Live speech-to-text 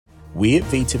We at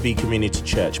V2V Community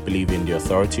Church believe in the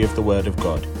authority of the Word of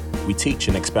God. We teach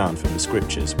and expound from the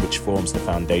Scriptures, which forms the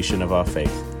foundation of our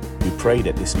faith. We pray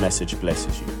that this message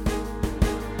blesses you.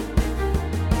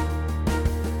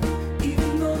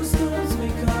 Even though the storms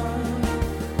may come,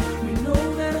 we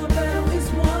know that our battle is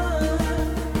won.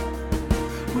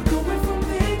 We're going from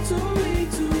victory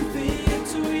to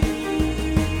victory.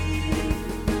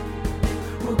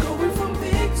 We're going from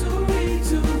victory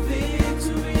to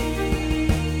victory.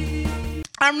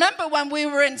 I remember when we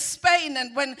were in Spain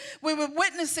and when we were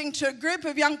witnessing to a group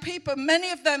of young people, many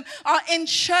of them are in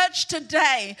church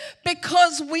today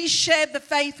because we shared the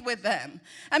faith with them.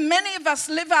 And many of us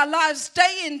live our lives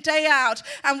day in, day out,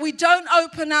 and we don't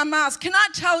open our mouths. Can I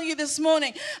tell you this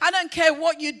morning, I don't care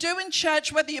what you do in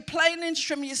church, whether you play an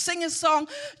instrument, you sing a song,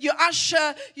 you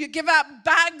usher, you give out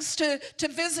bags to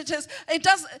visitors.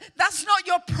 That's not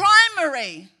your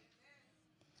primary.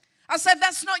 I said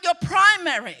that's not your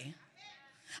primary.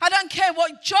 I don't care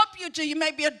what job you do. You may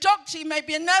be a doctor, you may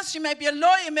be a nurse, you may be a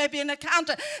lawyer, you may be an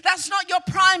accountant. That's not your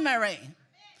primary.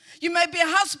 You may be a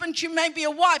husband, you may be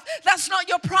a wife. That's not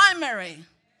your primary.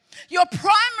 Your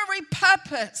primary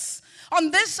purpose on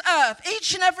this earth,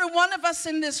 each and every one of us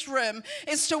in this room,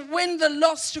 is to win the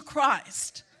lost to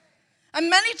Christ. And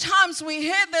many times we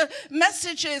hear the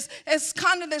messages, it's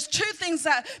kind of, there's two things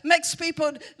that makes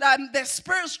people, their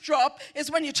spirits drop,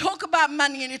 is when you talk about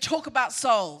money and you talk about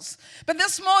souls. But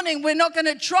this morning, we're not going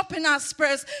to drop in our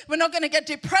spirits, we're not going to get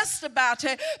depressed about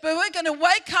it, but we're going to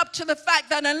wake up to the fact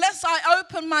that unless I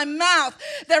open my mouth,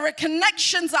 there are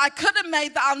connections I could have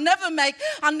made that I'll never make,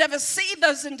 I'll never see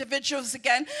those individuals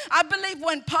again. I believe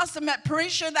when Pastor met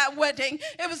Parisha at that wedding,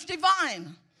 it was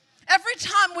divine. Every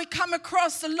time we come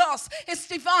across the loss, it's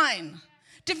divine.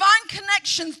 Divine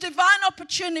connections, divine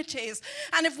opportunities.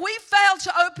 And if we fail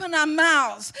to open our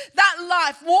mouths, that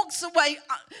life walks away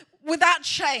without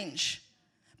change.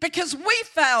 Because we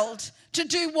failed to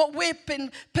do what we've been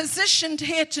positioned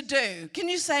here to do. Can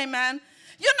you say amen?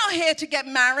 You're not here to get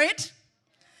married.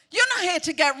 You're not here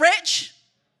to get rich.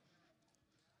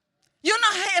 You're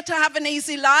not here to have an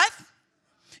easy life.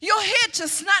 You're here to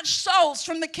snatch souls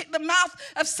from the mouth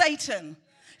of Satan.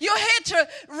 You're here to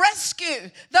rescue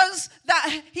those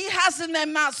that he has in their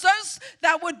mouths, those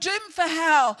that were doomed for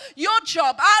hell. Your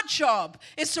job, our job,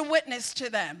 is to witness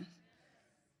to them.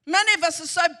 Many of us are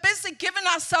so busy giving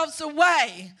ourselves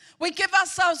away. We give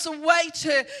ourselves away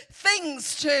to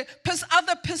things, to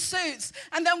other pursuits,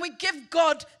 and then we give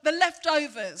God the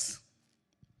leftovers.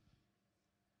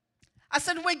 I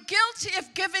said, we're guilty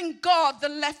of giving God the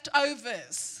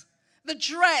leftovers, the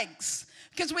dregs,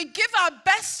 because we give our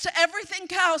best to everything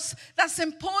else that's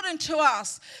important to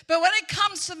us. But when it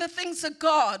comes to the things of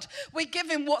God, we give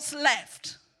him what's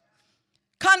left.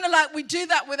 Kind of like we do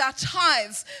that with our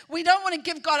tithes. We don't want to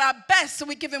give God our best, so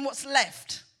we give him what's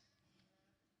left.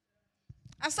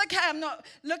 That's okay, I'm not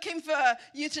looking for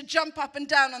you to jump up and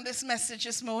down on this message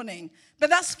this morning. But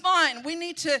that's fine, we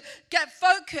need to get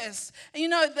focused. And you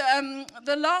know,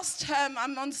 the last term,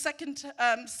 I'm on second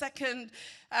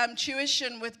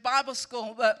tuition with Bible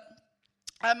school, but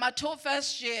I taught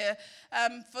first year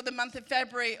for the month of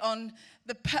February on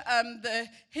the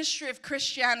history of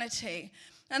Christianity.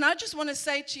 And I just want to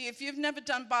say to you, if you've never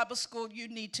done Bible school, you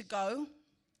need to go.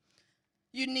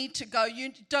 You need to go.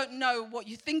 You don't know what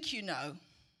you think you know.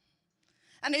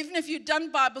 And even if you've done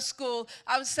Bible school,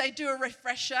 I would say do a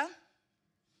refresher.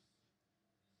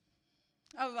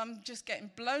 Oh, I'm just getting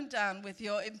blown down with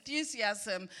your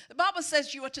enthusiasm. The Bible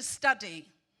says you are to study,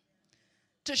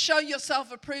 to show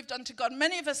yourself approved unto God.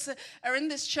 Many of us are in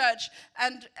this church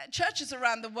and churches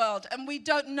around the world, and we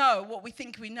don't know what we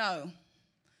think we know.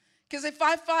 Because if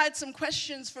I fired some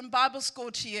questions from Bible school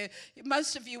to you,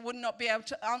 most of you would not be able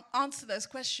to answer those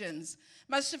questions.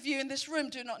 Most of you in this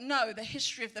room do not know the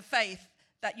history of the faith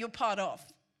that you're part of.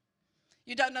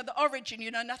 You don't know the origin, you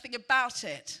know nothing about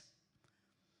it.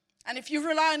 And if you're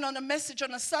relying on a message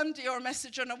on a Sunday or a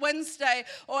message on a Wednesday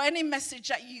or any message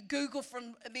that you Google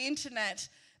from the internet,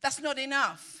 that's not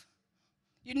enough.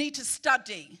 You need to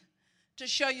study to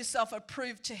show yourself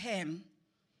approved to him.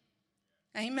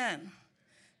 Amen.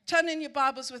 Turn in your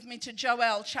Bibles with me to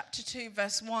Joel chapter 2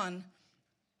 verse 1.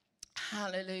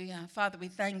 Hallelujah. Father, we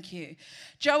thank you.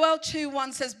 Joel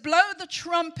 2:1 says, blow the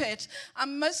trumpet.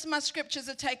 Most of my scriptures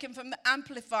are taken from the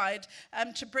Amplified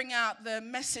to bring out the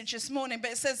message this morning.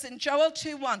 But it says in Joel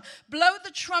 2:1, blow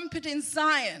the trumpet in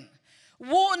Zion.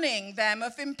 warning them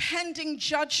of impending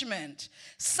judgment.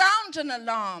 Sound an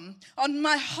alarm on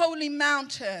my holy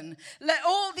mountain. Let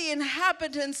all the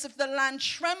inhabitants of the land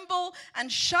tremble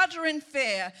and shudder in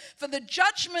fear, for the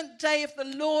judgment day of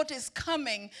the Lord is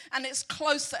coming and it's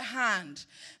close at hand.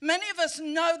 Many of us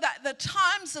know that the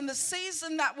times and the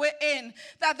season that we're in,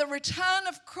 that the return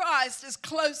of Christ is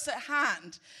close at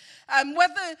hand.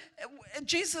 Whether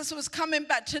Jesus was coming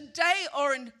back today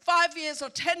or in 5 years or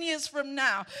 10 years from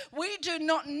now, we do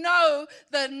not know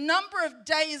the number of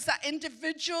days that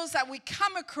individuals that we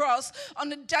come across on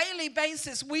a daily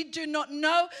basis. We do not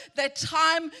know their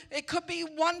time. It could be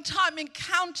one-time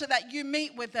encounter that you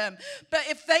meet with them. But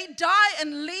if they die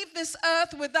and leave this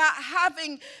earth without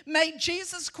having made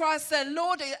Jesus Christ their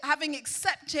Lord, having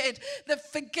accepted the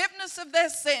forgiveness of their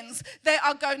sins, they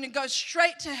are going to go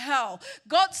straight to hell.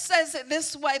 God says it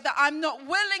this way, that I'm not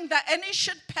willing that any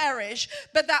should perish,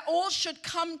 but that all should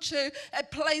come to a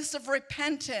place of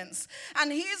repentance.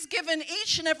 And he has given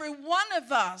each and every one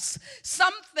of us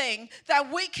something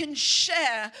that we can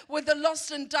share with the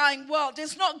lost and dying world.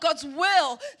 It's not God's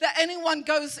will that anyone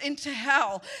goes into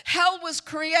hell. Hell was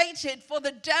created for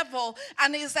the devil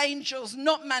and his angels,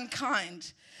 not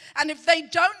mankind. And if they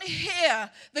don't hear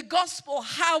the gospel,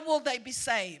 how will they be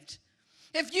saved?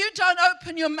 If you don't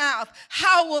open your mouth,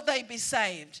 how will they be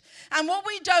saved? And what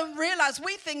we don't realize,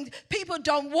 we think people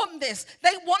don't want this.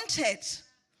 They want it.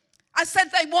 I said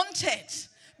they want it,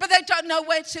 but they don't know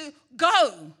where to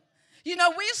go. You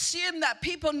know, we assume that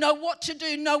people know what to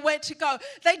do, know where to go.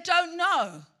 They don't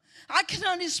know. I can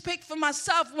only speak for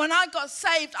myself. When I got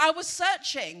saved, I was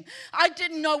searching. I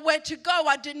didn't know where to go.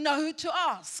 I didn't know who to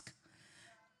ask.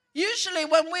 Usually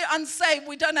when we're unsaved,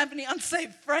 we don't have any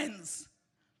unsaved friends.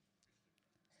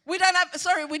 We don't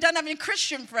have any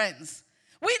Christian friends.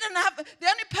 The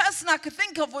only person I could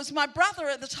think of was my brother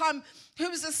at the time,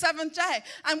 who was the Seventh Day.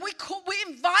 And we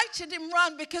invited him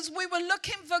round because we were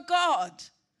looking for God.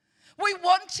 We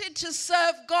wanted to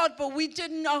serve God, but we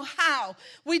didn't know how.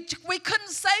 We couldn't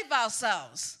save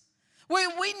ourselves. We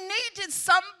needed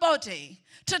somebody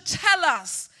to tell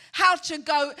us how to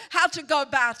go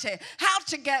about it, how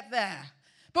to get there.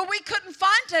 But we couldn't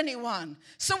find anyone.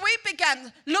 So we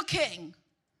began looking.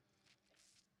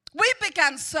 We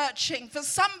began searching for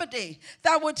somebody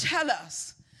that would tell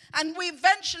us. And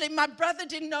my brother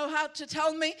didn't know how to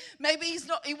tell me. Maybe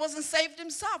he wasn't saved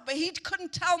himself, but he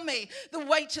couldn't tell me the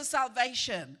way to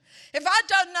salvation. If I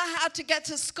don't know how to get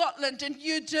to Scotland and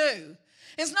you do,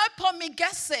 there's no point me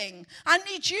guessing. I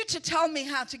need you to tell me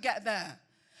how to get there.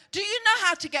 Do you know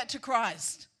how to get to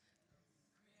Christ?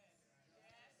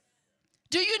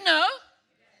 Do you know?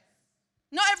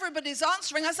 Not everybody's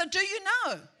answering. I said, do you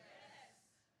know?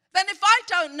 Then if I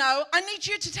don't know, I need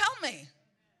you to tell me.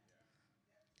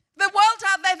 The world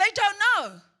out there, they don't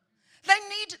know.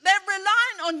 They're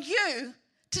relying on you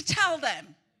to tell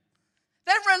them.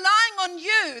 They're relying on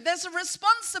you. There's a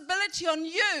responsibility on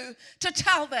you to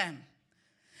tell them.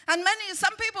 And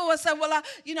some people will say, well,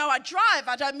 I drive,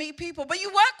 I don't meet people. But you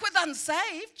work with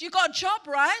unsaved. You got a job,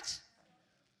 right?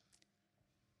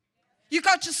 You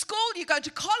go to school, you go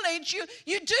to college,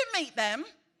 you do meet them.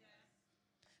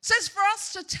 So it's for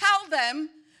us to tell them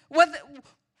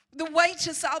the way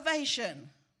to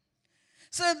salvation.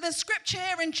 So the scripture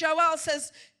here in Joel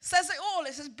says it all.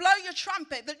 It says, blow your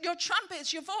trumpet. Your trumpet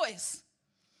is your voice.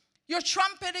 Your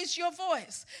trumpet is your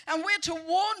voice. And we're to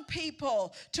warn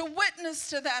people, to witness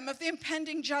to them of the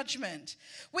impending judgment.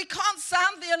 We can't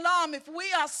sound the alarm if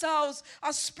we ourselves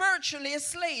are spiritually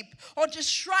asleep or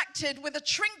distracted with the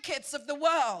trinkets of the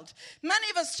world.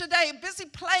 Many of us today are busy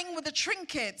playing with the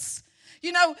trinkets.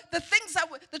 You know,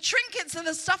 the trinkets are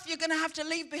the stuff you're going to have to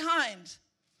leave behind.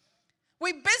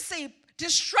 We're busy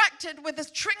distracted with the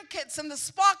trinkets and the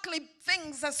sparkly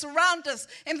things that surround us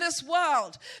in this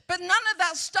world. But none of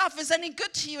that stuff is any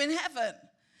good to you in heaven.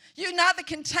 You neither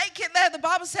can take it there. The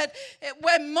Bible said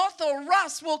where moth or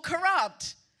rust will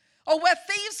corrupt, or where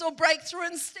thieves will break through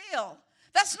and steal.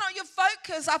 That's not your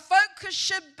focus. Our focus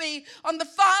should be on the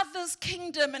Father's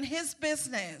kingdom and his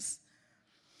business.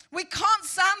 We can't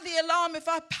sound the alarm if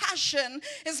our passion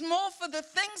is more for the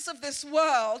things of this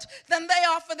world than they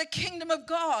are for the kingdom of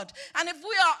God. And if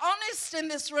we are honest in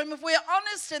this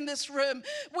room,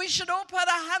 we should all put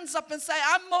our hands up and say,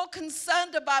 I'm more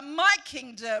concerned about my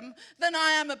kingdom than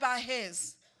I am about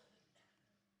his.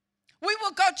 We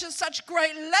will go to such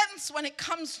great lengths when it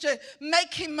comes to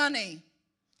making money.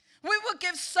 We will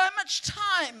give so much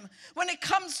time when it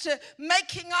comes to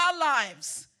making our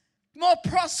lives more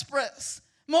prosperous,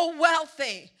 more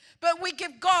wealthy, but we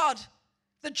give God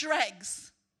the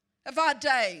dregs of our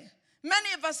day.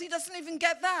 Many of us, he doesn't even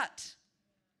get that.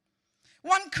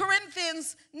 1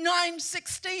 Corinthians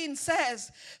 9:16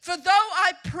 says, "For though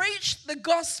I preach the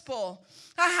gospel,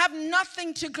 I have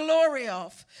nothing to glory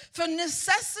of, for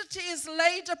necessity is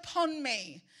laid upon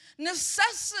me."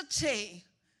 Necessity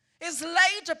is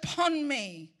laid upon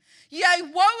me. Yea,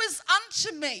 woe is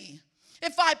unto me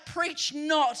if I preach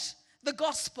not the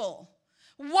gospel.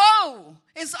 Woe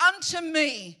is unto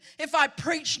me if I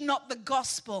preach not the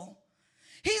gospel.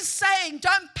 He's saying,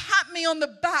 don't pat me on the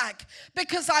back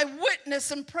because I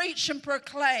witness and preach and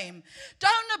proclaim.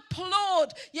 Don't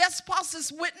applaud. Yes,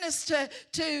 Pastor's witnessed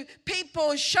to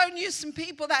people, shown you some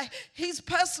people that he's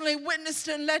personally witnessed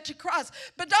and led to Christ.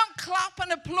 But don't clap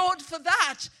and applaud for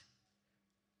that.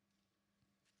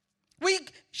 We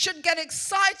should get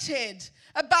excited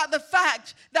about the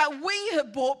fact that we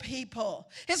have brought people.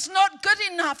 It's not good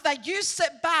enough that you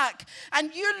sit back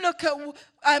and you look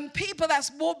at people that's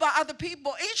brought by other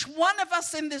people. Each one of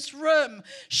us in this room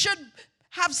should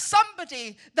have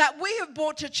somebody that we have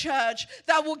brought to church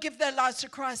that will give their lives to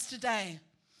Christ today.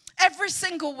 Every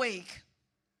single week.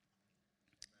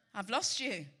 I've lost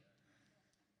you.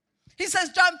 He says,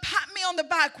 don't pat me on the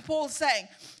back, Paul's saying.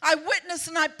 I witness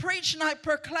and I preach and I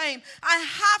proclaim. I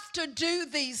have to do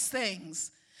these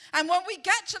things. And when we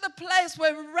get to the place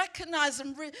where we recognize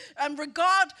and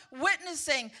regard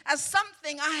witnessing as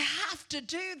something, I have to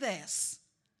do this.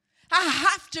 I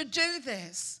have to do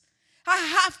this. I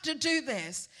have to do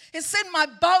this. It's in my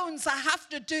bones. I have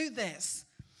to do this.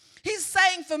 He's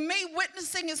saying for me,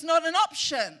 witnessing is not an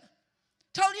option.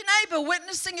 Tell your neighbor,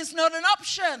 witnessing is not an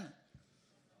option.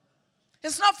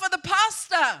 It's not for the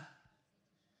pastor.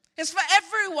 It's for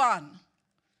everyone.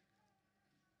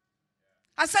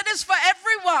 I said it's for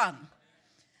everyone.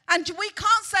 And we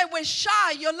can't say we're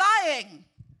shy. You're lying.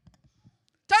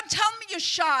 Don't tell me you're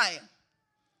shy.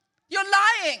 You're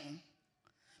lying.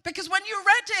 Because when you're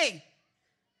ready,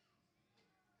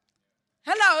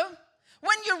 hello,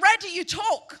 when you're ready, you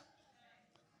talk.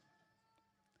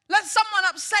 Let someone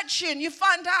upset you and you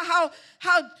find out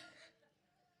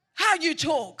how you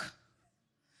talk.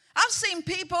 I've seen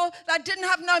people that didn't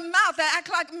have no mouth. They act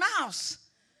like a mouse.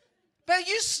 But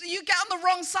you get on the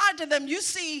wrong side of them. You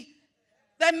see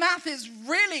their mouth is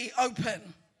really open.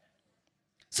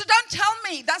 So don't tell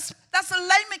me. That's a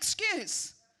lame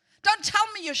excuse. Don't tell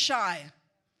me you're shy.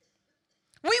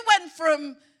 We went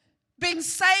from being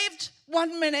saved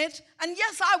 1 minute, and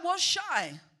yes, I was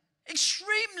shy.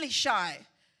 Extremely shy.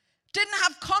 Didn't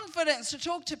have confidence to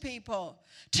talk to people.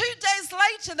 2 days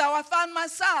later, though, I found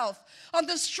myself on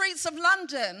the streets of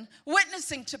London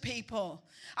witnessing to people.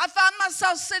 I found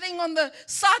myself sitting on the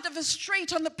side of a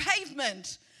street on the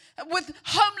pavement with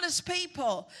homeless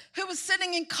people who were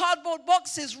sitting in cardboard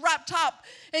boxes wrapped up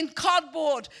in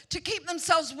cardboard to keep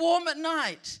themselves warm at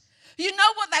night. You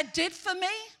know what that did for me?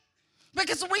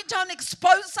 Because we don't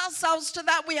expose ourselves to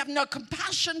that. We have no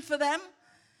compassion for them.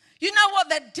 You know what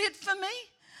that did for me?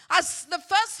 The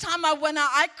first time I went out,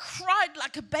 I cried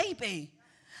like a baby.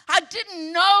 I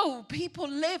didn't know people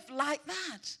lived like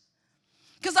that.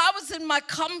 Because I was in my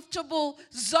comfortable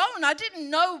zone. I didn't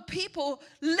know people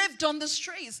lived on the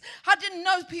streets. I didn't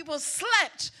know people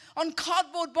slept on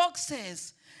cardboard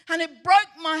boxes. And it broke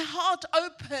my heart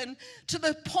open to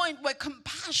the point where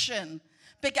compassion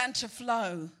began to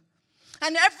flow.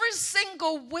 And every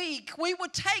single week, we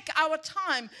would take our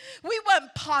time. We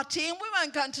weren't partying. We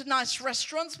weren't going to nice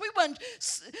restaurants. We weren't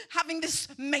having this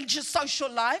major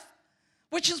social life,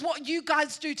 which is what you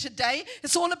guys do today.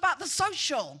 It's all about the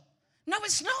social. No,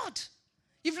 it's not.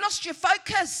 You've lost your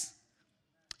focus.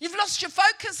 You've lost your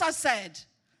focus, I said.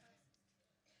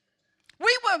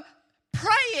 We were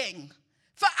praying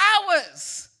for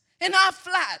hours in our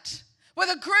flat with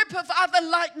a group of other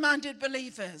like-minded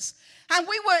believers. And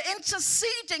we were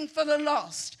interceding for the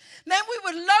lost. Then we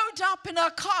would load up in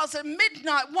our cars at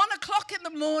midnight, 1 o'clock in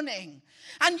the morning.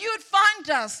 And you'd find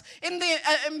us in the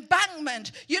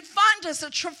embankment. You'd find us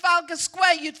at Trafalgar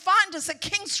Square. You'd find us at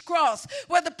King's Cross,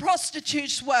 where the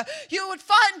prostitutes were. You would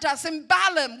find us in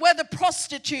Balham, where the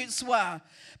prostitutes were.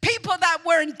 People that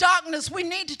were in darkness, we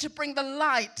needed to bring the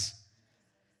light.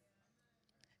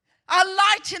 Our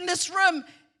light in this room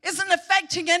isn't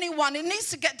affecting anyone. It needs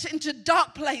to get into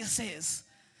dark places.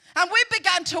 And we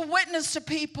began to witness to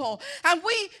people. And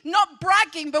we, not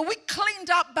bragging, but we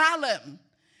cleaned up Balham.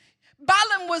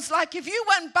 Balham was like, if you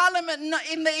went Balham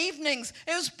in the evenings,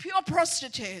 it was pure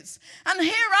prostitutes. And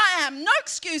here I am, no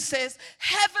excuses,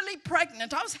 heavily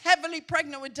pregnant. I was heavily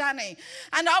pregnant with Danny.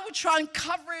 And I would try and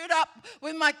cover it up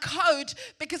with my coat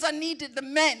because I needed the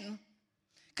men.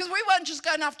 Because we weren't just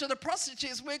going after the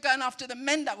prostitutes, we were going after the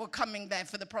men that were coming there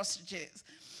for the prostitutes.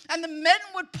 And the men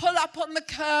would pull up on the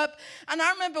curb. And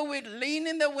I remember we'd lean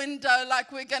in the window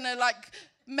like we're going to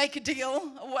make a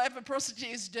deal or whatever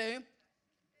prostitutes do.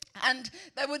 And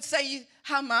they would say,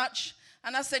 how much?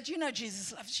 And I said,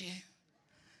 Jesus loves you.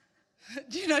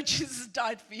 Do you know Jesus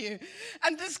died for you?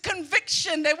 And this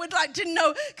conviction, they would didn't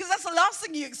know, because that's the last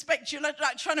thing you expect. You're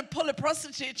trying to pull a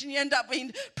prostitute and you end up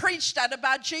being preached at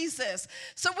about Jesus.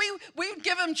 So we would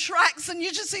give them tracts, and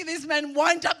you just see these men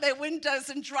wind up their windows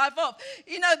and drive off.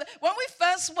 When we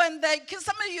first went there, because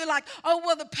some of you are like, oh,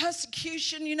 well, the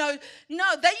persecution, no,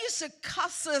 they used to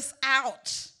cuss us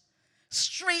out.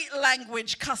 Street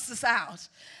language cussed us out.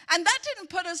 And that didn't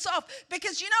put us off,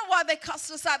 because you know why they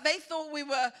cussed us out? They thought we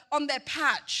were on their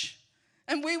patch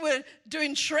and we were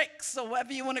doing tricks or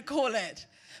whatever you want to call it.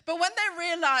 But when they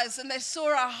realized and they saw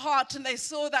our heart and they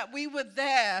saw that we were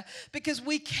there because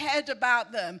we cared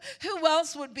about them, who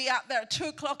else would be out there at 2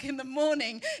 o'clock in the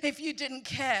morning if you didn't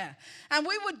care? And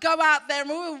we would go out there and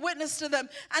we would witness to them,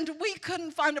 and we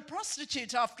couldn't find a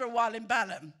prostitute after a while in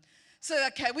Balham. So,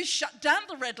 we shut down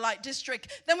the red light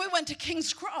district. Then we went to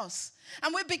King's Cross,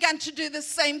 and we began to do the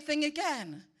same thing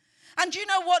again. And you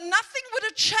know what? Nothing would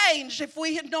have changed if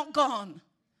we had not gone.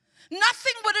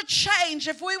 Nothing would have changed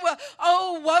if we were,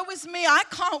 oh, woe is me, I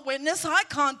can't witness, I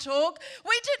can't talk.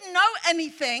 We didn't know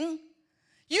anything.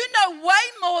 You know way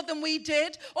more than we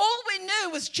did. All we knew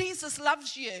was Jesus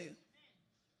loves you.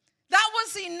 That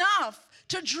was enough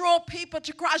to draw people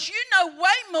to Christ. You know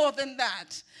way more than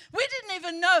that. We didn't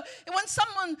even know. When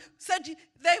someone said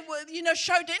they were,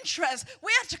 showed interest,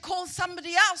 we had to call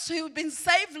somebody else who had been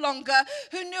saved longer,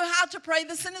 who knew how to pray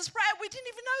the sinner's prayer. We didn't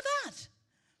even know that.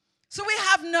 So we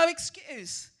have no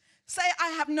excuse. Say, I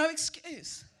have no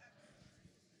excuse.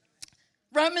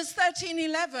 Romans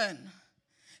 13:11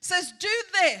 says, do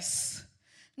this,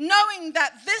 knowing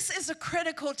that this is a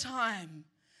critical time.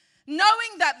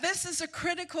 Knowing that this is a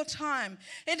critical time.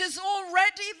 It is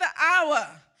already the hour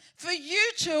for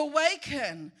you to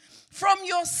awaken from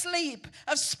your sleep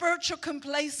of spiritual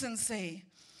complacency.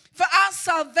 For our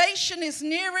salvation is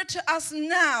nearer to us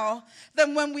now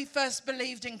than when we first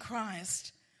believed in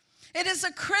Christ. It is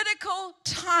a critical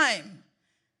time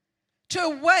to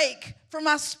awake from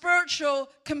our spiritual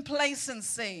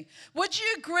complacency. Would you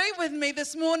agree with me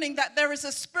this morning that there is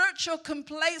a spiritual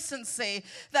complacency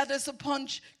that is upon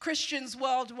Christians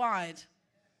worldwide?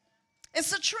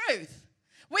 It's the truth.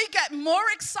 We get more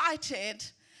excited.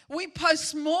 We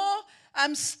post more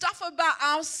stuff about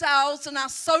ourselves and our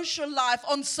social life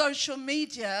on social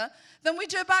media than we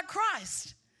do about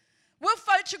Christ. We'll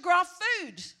photograph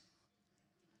food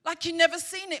like you've never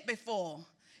seen it before.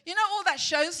 You know, all that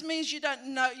shows me is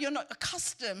you're not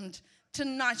accustomed to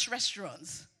nice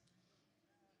restaurants.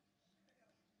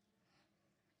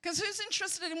 Because who's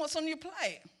interested in what's on your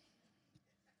plate?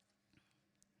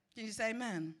 Can you say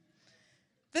amen?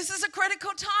 This is a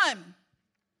critical time.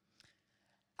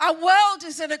 Our world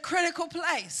is in a critical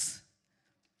place.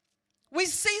 We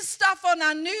see stuff on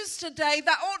our news today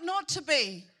that ought not to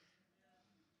be.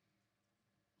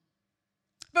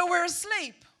 But we're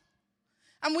asleep.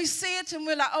 And we see it and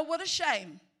we're like, oh, what a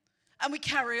shame. And we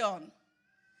carry on.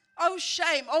 Oh,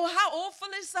 shame. Oh, how awful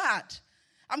is that?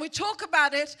 And we talk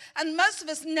about it, and most of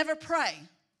us never pray.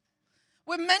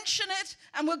 We mention it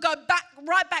and we'll go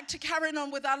right back to carrying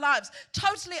on with our lives,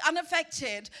 totally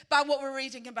unaffected by what we're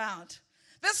reading about.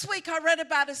 This week I read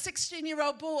about a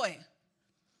 16-year-old boy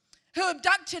who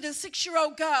abducted a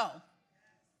 6-year-old girl.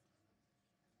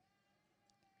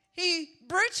 He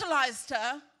brutalized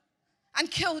her and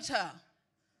killed her.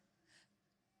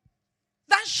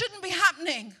 That shouldn't be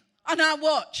happening on our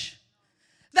watch.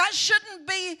 That shouldn't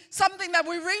be something that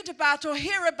we read about or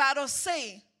hear about or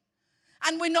see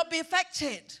and we not be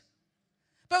affected.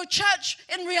 But church,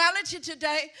 in reality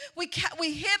today, we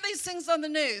hear these things on the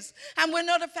news and we're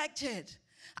not affected.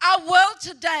 Our world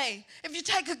today, if you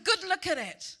take a good look at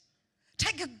it,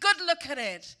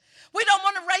 we don't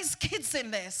want to raise kids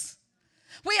in this.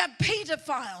 We have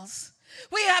pedophiles.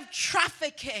 We have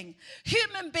trafficking,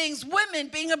 human beings, women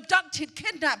being abducted,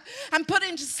 kidnapped, and put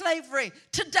into slavery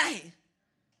today.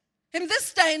 In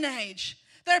this day and age,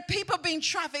 there are people being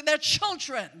trafficked. There are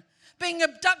children being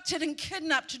abducted and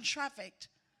kidnapped and trafficked.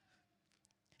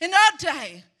 In our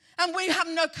day, and we have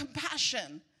no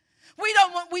compassion.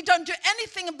 We don't do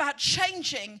anything about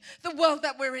changing the world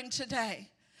that we're in today.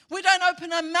 We don't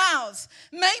open our mouths.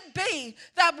 Maybe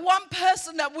that one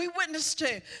person that we witness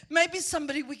to, maybe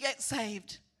somebody we get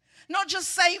saved. Not just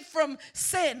saved from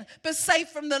sin, but saved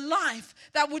from the life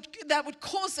that would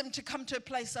cause them to come to a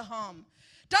place of harm.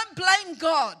 Don't blame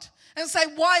God and say,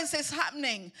 why is this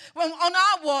happening? When on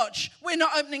our watch, we're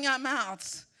not opening our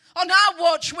mouths. On our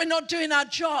watch, we're not doing our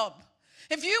job.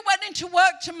 If you went into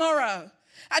work tomorrow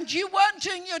and you weren't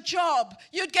doing your job,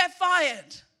 you'd get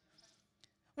fired.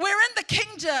 We're in the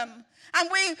kingdom, and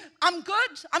I'm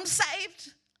good, I'm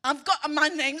saved. I've got my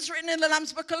name's written in the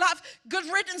Lamb's Book of Life. Good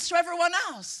riddance to everyone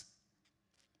else.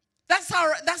 That's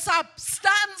our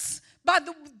stance by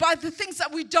the things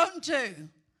that we don't do.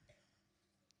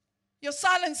 Your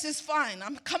silence is fine.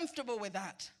 I'm comfortable with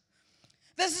that.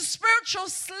 There's a spiritual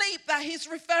sleep that he's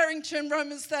referring to in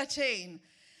Romans 13.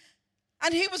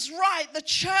 And he was right. The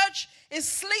church is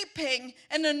sleeping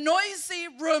in a noisy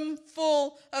room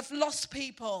full of lost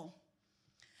people.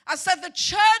 I said the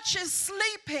church is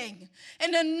sleeping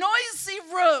in a noisy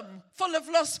room full of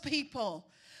lost people.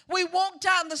 We walk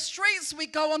down the streets, we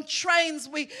go on trains,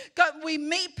 we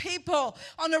meet people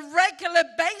on a regular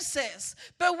basis,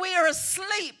 but we are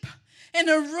asleep in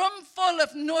a room full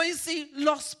of noisy,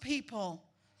 lost people.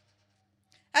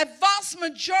 A vast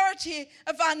majority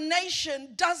of our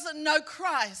nation doesn't know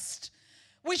Christ.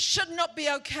 We should not be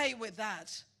okay with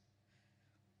that.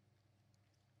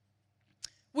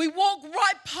 We walk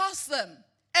right past them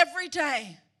every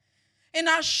day. In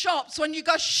our shops, when you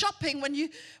go shopping, when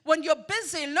you're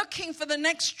busy looking for the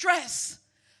next dress,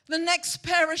 the next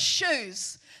pair of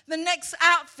shoes, the next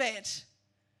outfit,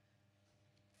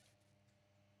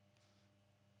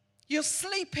 you're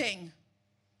sleeping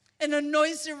in a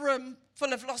noisy room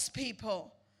full of lost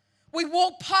people. We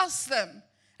walk past them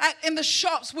in the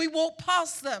shops. We walk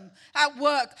past them at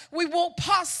work. We walk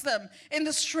past them in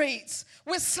the streets.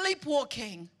 We're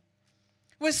sleepwalking.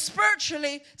 We're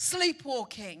spiritually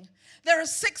sleepwalking. There are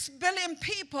 6 billion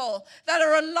people that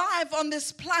are alive on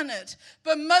this planet,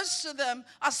 but most of them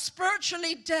are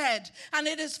spiritually dead, and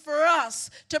it is for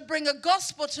us to bring a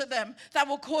gospel to them that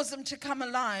will cause them to come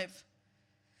alive.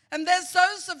 And there's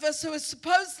those of us who are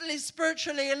supposedly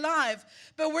spiritually alive,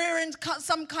 but we're in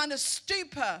some kind of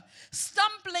stupor,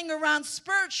 stumbling around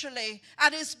spiritually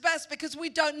at its best because we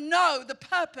don't know the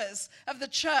purpose of the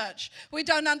church. We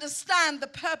don't understand the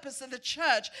purpose of the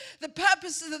church. The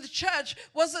purpose of the church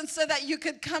wasn't so that you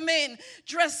could come in,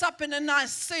 dress up in a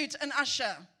nice suit and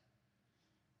usher.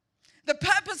 The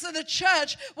purpose of the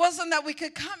church wasn't that we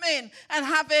could come in and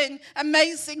have an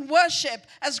amazing worship.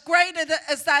 As great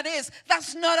as that is,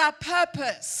 that's not our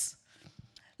purpose.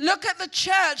 Look at the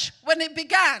church when it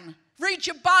began. Read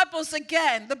your Bibles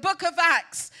again. The book of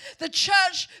Acts. The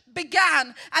church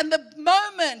began, and the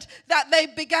moment that they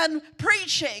began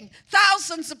preaching,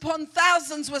 thousands upon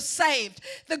thousands were saved.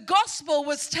 The gospel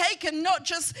was taken not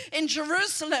just in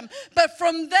Jerusalem, but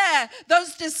from there,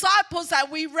 those disciples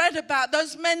that we read about,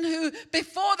 those men who,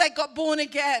 before they got born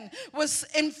again, was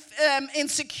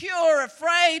insecure,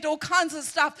 afraid, all kinds of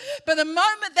stuff. But the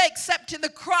moment they accepted the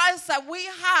Christ that we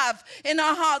have in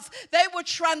our hearts, they were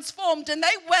transformed, and they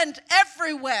went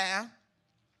everywhere.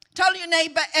 Tell your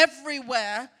neighbor,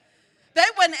 everywhere. They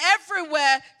went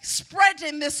everywhere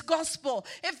spreading this gospel.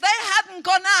 If they hadn't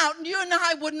gone out, you and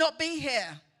I would not be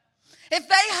here. If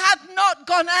they had not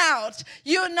gone out,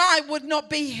 you and I would not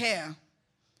be here.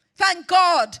 Thank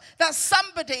God that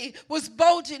somebody was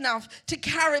bold enough to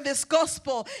carry this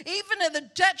gospel, even at the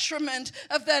detriment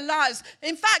of their lives.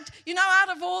 In fact,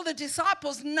 out of all the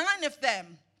disciples, 9 of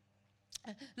them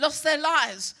lost their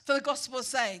lives for the gospel's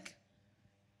sake.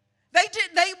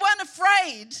 They weren't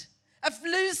afraid of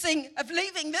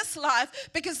leaving this life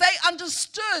because they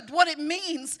understood what it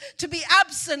means to be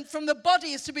absent from the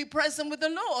body is to be present with the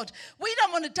Lord. We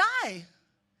don't want to die.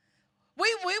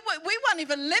 We won't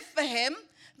even live for him,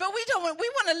 but we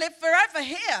want to live forever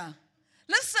here.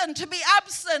 Listen, to be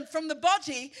absent from the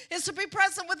body is to be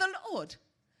present with the Lord.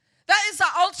 That is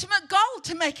our ultimate goal,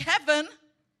 to make heaven.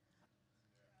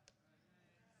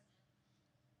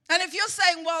 And if you're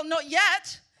saying, well, not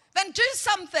yet, then do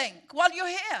something while you're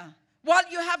here, while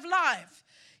you have life.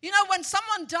 When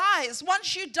someone dies,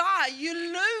 once you die,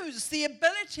 you lose the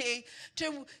ability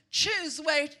to choose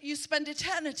where you spend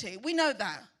eternity. We know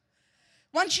that.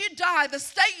 Once you die, the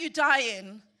state you die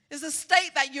in is the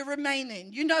state that you remain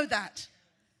in. You know that.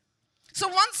 So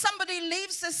once somebody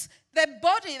leaves their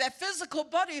body, their physical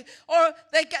body, or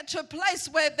they get to a place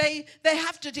where they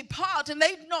have to depart and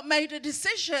they've not made a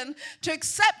decision to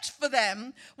accept for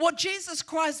them what Jesus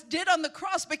Christ did on the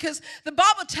cross, because the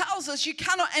Bible tells us you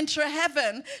cannot enter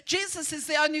heaven. Jesus is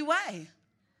the only way.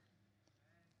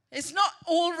 It's not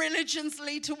all religions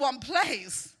lead to one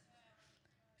place.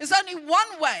 There's only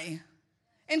one way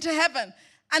into heaven.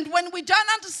 And when we don't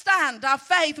understand our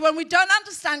faith, when we don't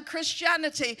understand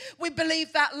Christianity, we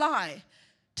believe that lie.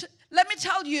 Let me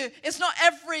tell you, it's not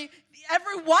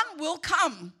everyone will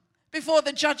come before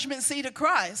the judgment seat of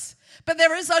Christ. But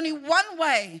there is only one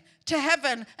way to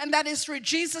heaven, and that is through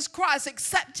Jesus Christ,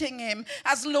 accepting him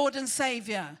as Lord and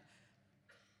Savior.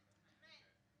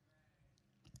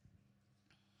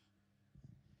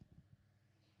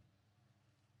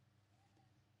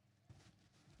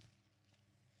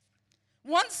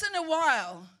 Once in a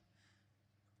while,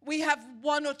 we have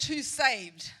one or two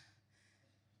saved.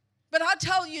 But I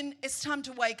tell you, it's time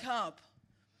to wake up.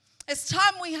 It's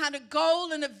time we had a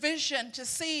goal and a vision to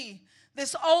see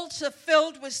this altar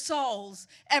filled with souls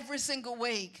every single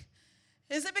week.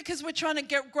 Is it because we're trying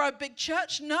to grow a big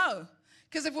church? No.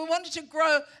 Because if we wanted to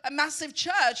grow a massive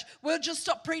church, we'll just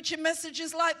stop preaching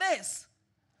messages like this.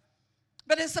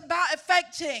 But it's about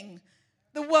affecting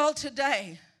the world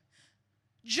today.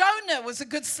 Jonah was a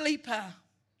good sleeper.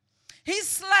 He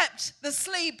slept the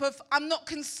sleep of, I'm not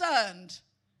concerned.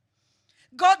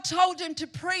 God told him to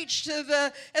preach to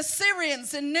the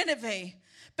Assyrians in Nineveh,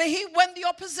 but he went the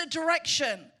opposite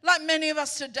direction, like many of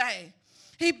us today.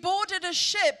 He boarded a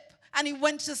ship and he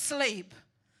went to sleep.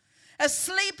 A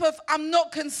sleep of, I'm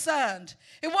not concerned.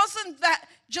 It wasn't that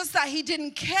just that he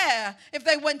didn't care if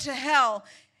they went to hell.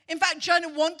 In fact, Jonah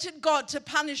wanted God to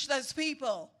punish those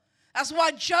people. That's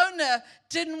why Jonah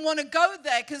didn't want to go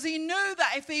there, because he knew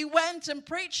that if he went and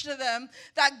preached to them,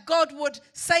 that God would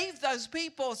save those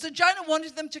people. So Jonah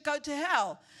wanted them to go to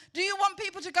hell. Do you want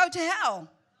people to go to hell?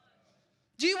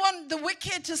 Do you want the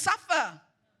wicked to suffer?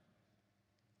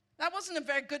 That wasn't a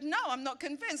very good no. I'm not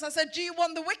convinced. I said, do you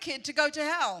want the wicked to go to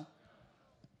hell?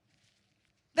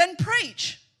 Then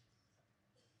preach.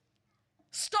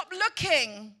 Stop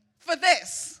looking for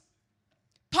this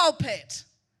pulpit.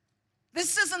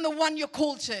 This isn't the one you're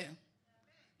called to.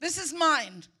 This is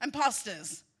mine and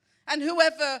pastors and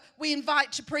whoever we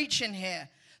invite to preach in here.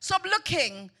 Stop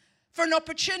looking for an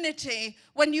opportunity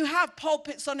when you have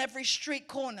pulpits on every street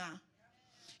corner.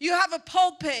 You have a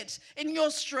pulpit in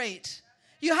your street.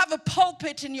 You have a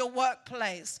pulpit in your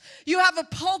workplace. You have a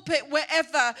pulpit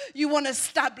wherever you want to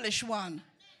establish one.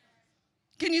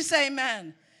 Can you say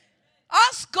amen?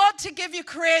 Ask God to give you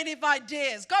creative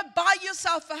ideas. Go buy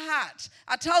yourself a hat.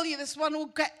 I tell you, this one will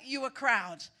get you a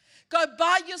crowd. Go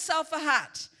buy yourself a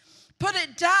hat. Put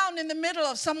it down in the middle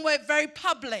of somewhere very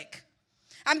public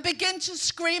and begin to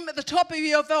scream at the top of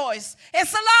your voice,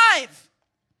 it's alive.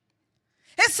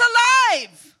 It's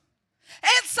alive.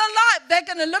 It's alive. They're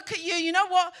going to look at you. You know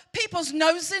what? People's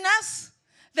nosiness,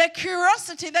 their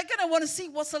curiosity, they're going to want to see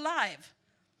what's alive.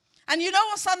 And you know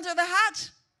what's under the hat?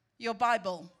 Your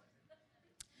Bible.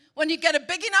 When you get a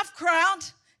big enough crowd,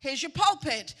 here's your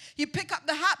pulpit. You pick up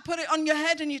the hat, put it on your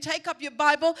head, and you take up your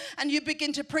Bible, and you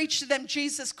begin to preach to them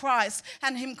Jesus Christ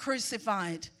and him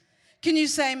crucified. Can you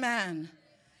say amen?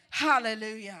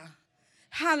 Hallelujah.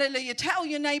 Hallelujah. Tell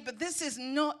your neighbor, this is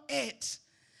not it.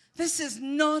 This is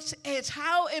not it.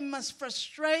 How it must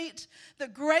frustrate the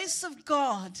grace of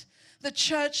God, the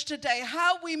church today.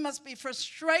 How we must be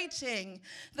frustrating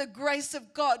the grace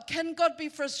of God. Can God be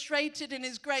frustrated in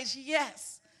his grace?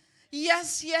 Yes.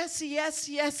 Yes, yes, yes,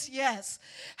 yes, yes.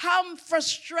 How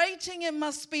frustrating it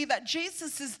must be that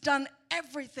Jesus has done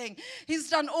everything. He's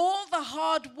done all the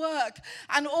hard work,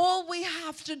 and all we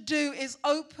have to do is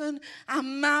open our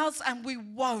mouths, and we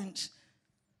won't.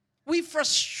 We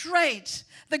frustrate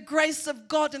the grace of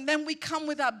God, and then we come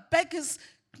with our beggar's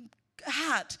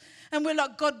hat, and we're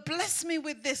like, God, bless me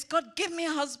with this. God, give me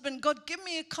a husband. God, give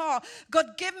me a car.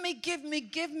 God, give me.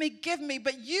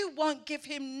 But you won't give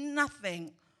him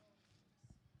nothing.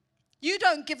 You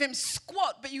don't give him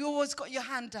squat, but you always got your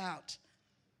hand out.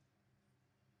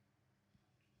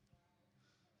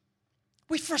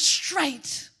 We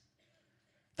frustrate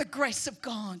the grace of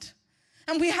God.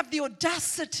 And we have the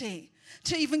audacity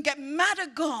to even get mad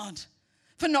at God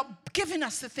for not giving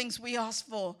us the things we ask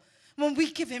for when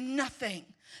we give him nothing.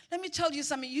 Let me tell you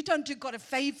something. You don't do God a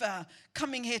favor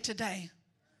coming here today.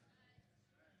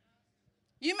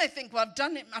 You may think, well, I've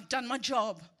done it. I've done my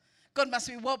job. God must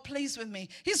be well pleased with me.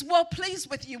 He's well pleased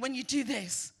with you when you do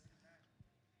this.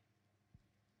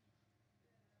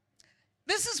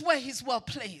 This is where he's well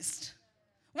pleased.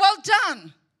 Well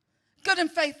done, good and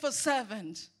faithful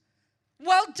servant.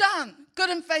 Well done, good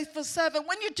and faithful servant.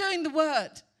 When you're doing the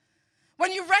word,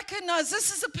 when you recognize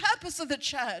this is the purpose of the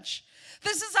church,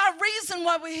 this is our reason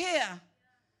why we're here.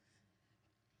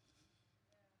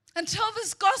 Until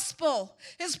this gospel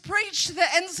is preached to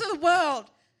the ends of the world,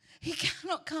 he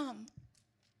cannot come.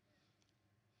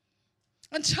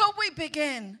 Until we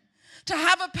begin to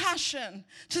have a passion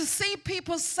to see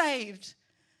people saved.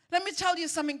 Let me tell you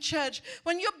something, church.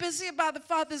 When you're busy about the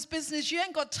Father's business, you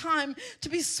ain't got time to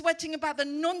be sweating about the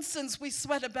nonsense we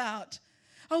sweat about.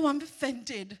 Oh, I'm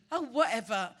offended. Oh,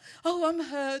 whatever. Oh, I'm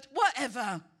hurt.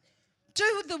 Whatever.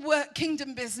 Do the work,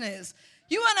 kingdom business.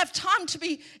 You won't have time to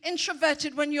be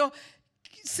introverted when you're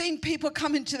seeing people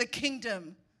come into the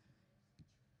kingdom.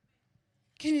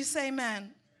 Can you say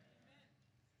amen?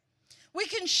 We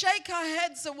can shake our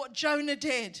heads at what Jonah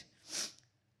did.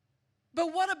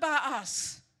 But what about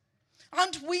us?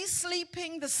 Aren't we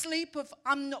sleeping the sleep of,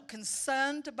 I'm not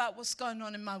concerned about what's going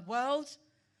on in my world?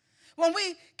 When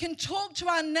we can talk to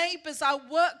our neighbors, our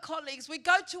work colleagues, we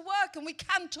go to work and we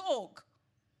can talk.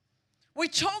 We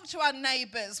talk to our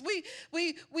neighbors.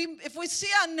 If we see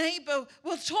our neighbor,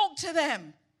 we'll talk to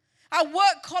them. Our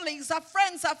work colleagues, our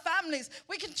friends, our families,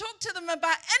 we can talk to them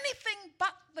about anything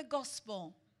but the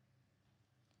gospel.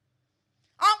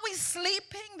 Aren't we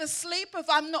sleeping the sleep of,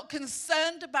 I'm not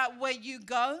concerned about where you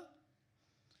go?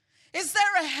 Is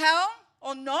there a hell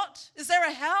or not? Is there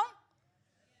a hell?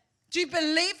 Do you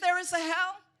believe there is a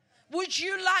hell? Would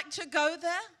you like to go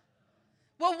there?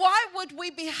 Well, why would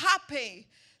we be happy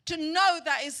to know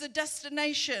that is the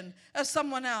destination of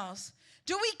someone else?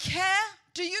 Do we care?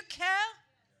 Do you care?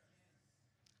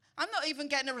 I'm not even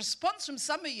getting a response from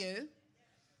some of you.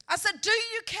 I said, do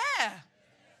you care?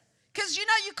 Because you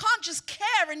know you can't just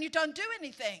care and you don't do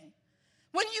anything.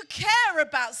 When you care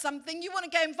about something, you want to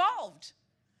get involved.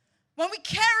 When we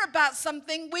care about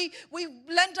something, we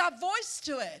lend our voice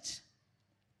to it.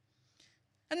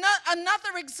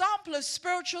 Another example of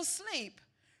spiritual sleep.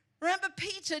 Remember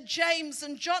Peter, James,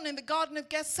 and John in the Garden of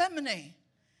Gethsemane?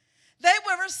 They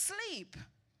were asleep.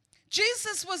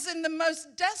 Jesus was in the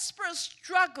most desperate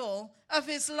struggle of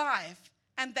his life,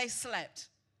 and they slept.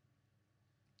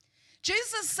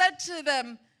 Jesus said to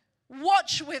them,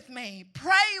 watch with me,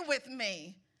 pray with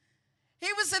me.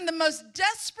 He was in the most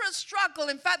desperate struggle.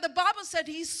 In fact, the Bible said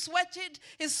he sweated.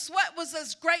 His sweat was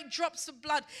as great drops of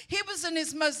blood. He was in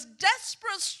his most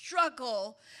desperate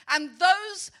struggle, and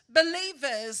those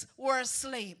believers were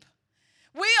asleep.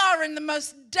 We are in the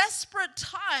most desperate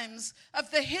times of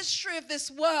the history of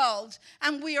this world,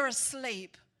 and we are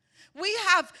asleep. We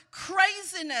have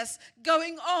craziness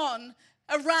going on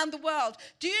around the world.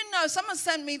 Do you know, someone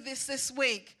sent me this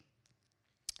week,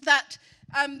 that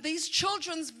these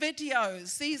children's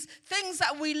videos, these things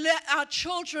that we let our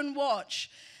children watch,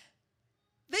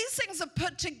 these things are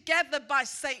put together by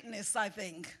Satanists, I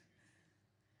think.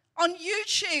 On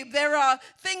YouTube, there are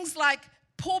things like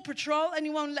Paw Patrol.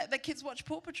 Anyone let their kids watch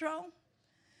Paw Patrol?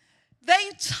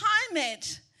 They time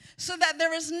it so that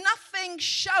there is nothing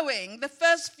showing the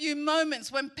first few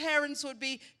moments when parents would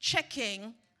be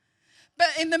checking. But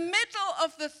in the middle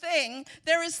of the thing,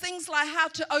 there is things like how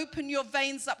to open your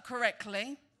veins up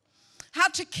correctly, how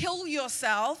to kill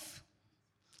yourself.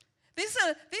 These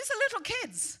are little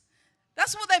kids.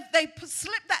 That's what they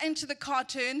slipped that into the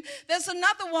cartoon. There's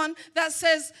another one that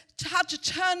says how to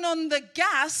turn on the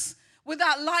gas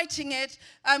without lighting it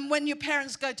when your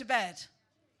parents go to bed.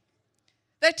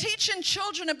 They're teaching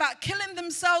children about killing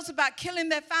themselves, about killing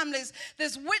their families.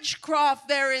 There's witchcraft.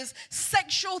 There is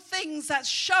sexual things that's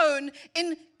shown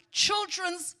in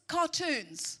children's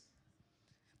cartoons.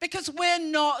 Because we're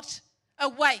not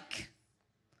awake.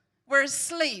 We're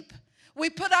asleep.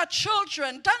 We put our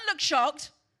children, don't look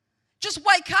shocked, just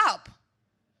wake up.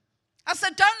 I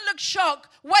said, don't look shocked,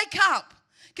 wake up.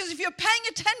 Because if you're paying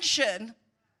attention,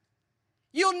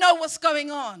 you'll know what's going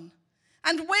on.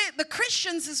 And the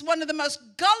Christians is one of the most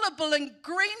gullible and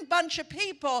green bunch of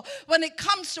people when it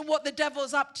comes to what the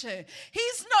devil's up to.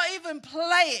 He's not even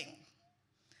playing.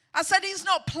 I said he's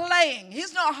not playing.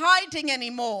 He's not hiding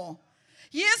anymore.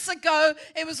 Years ago,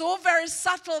 it was all very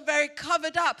subtle, very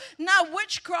covered up. Now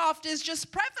witchcraft is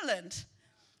just prevalent.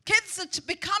 Kids are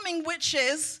becoming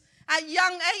witches at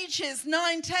young ages,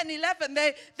 9, 10, 11.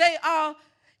 They are...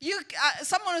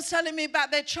 someone was telling me about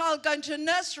their child going to a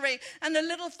nursery and a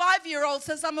little 5-year-old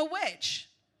says, I'm a witch.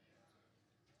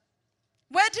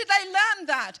 Where did they learn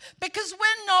that? Because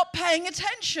we're not paying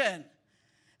attention.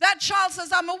 That child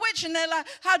says, I'm a witch. And they're like,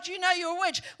 how do you know you're a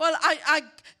witch? Well, I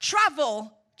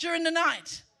travel during the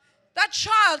night. That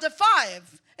child at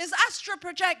 5 is astral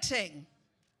projecting.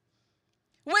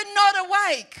 We're not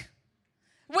awake.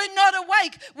 We're not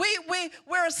awake.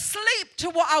 We're asleep to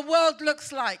what our world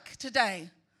looks like today.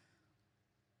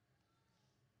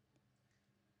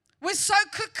 We're so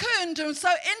cocooned and so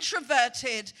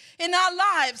introverted in our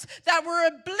lives that we're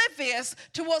oblivious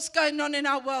to what's going on in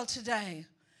our world today.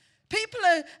 People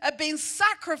are being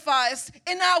sacrificed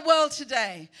in our world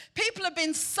today. People are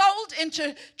being sold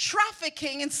into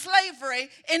trafficking and slavery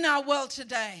in our world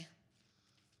today.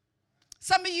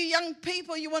 Some of you young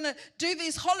people, you want to do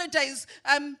these holidays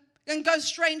and go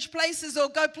strange places or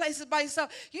go places by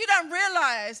yourself. You don't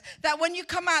realize that when you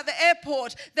come out of the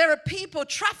airport, there are people,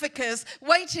 traffickers,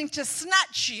 waiting to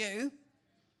snatch you,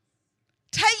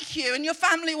 take you, and your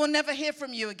family will never hear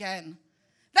from you again.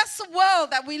 That's the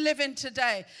world that we live in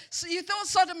today. So you thought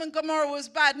Sodom and Gomorrah was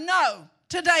bad? No,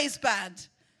 today's bad.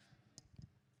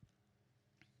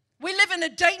 We live in a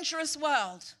dangerous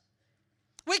world.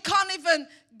 We can't even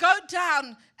go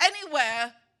down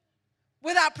anywhere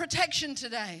without protection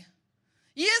today.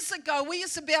 Years ago, we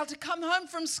used to be able to come home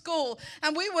from school,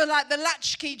 and we were like the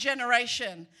latchkey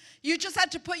generation. You just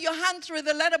had to put your hand through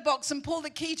the letterbox and pull the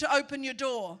key to open your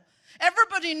door.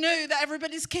 Everybody knew that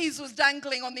everybody's keys was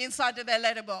dangling on the inside of their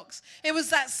letterbox. It was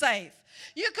that safe.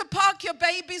 You could park your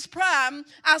baby's pram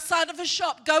outside of a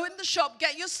shop, go in the shop,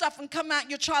 get your stuff, and come out,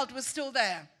 your child was still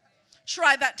there.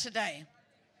 Try that today.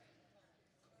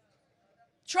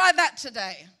 Try that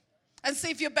today. And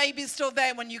see if your baby's still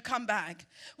there when you come back.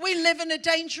 We live in a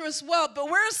dangerous world, but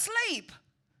we're asleep.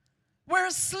 We're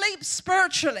asleep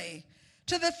spiritually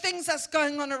to the things that's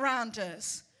going on around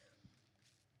us.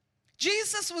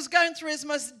 Jesus was going through his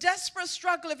most desperate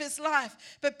struggle of his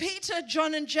life, but Peter,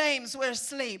 John, and James were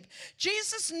asleep.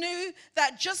 Jesus knew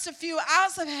that just a few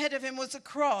hours ahead of him was a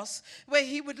cross where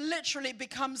he would literally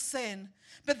become sin,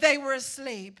 but they were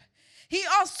asleep. He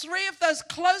asked 3 of those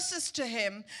closest to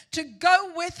him to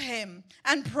go with him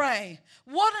and pray.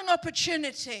 What an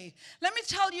opportunity. Let me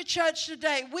tell you, church,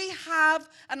 today, we have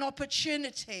an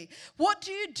opportunity. What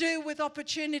do you do with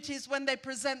opportunities when they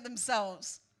present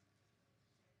themselves?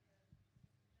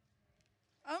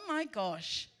 Oh my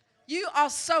gosh. You are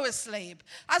so asleep.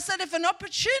 I said if an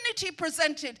opportunity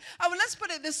presented, let's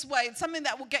put it this way, it's something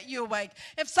that will get you awake.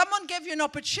 If someone gave you an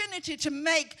opportunity to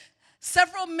make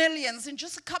several millions in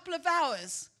just a couple of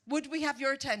hours, would we have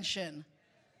your attention?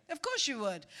 Of course you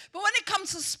would. But when it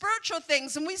comes to spiritual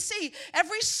things, and we see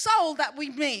every soul that we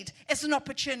meet is an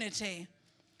opportunity.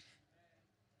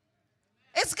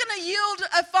 It's going to yield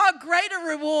a far greater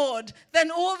reward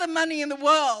than all the money in the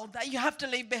world that you have to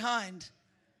leave behind.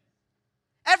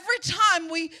 Every time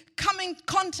we come in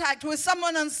contact with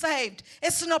someone unsaved,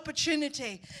 it's an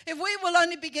opportunity. If we will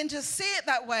only begin to see it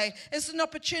that way, it's an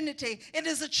opportunity. It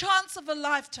is a chance of a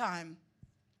lifetime.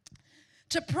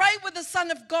 To pray with the Son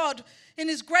of God in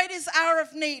his greatest hour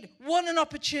of need, what an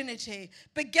opportunity.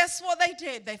 But guess what they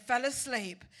did? They fell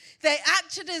asleep. They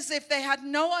acted as if they had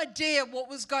no idea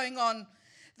what was going on.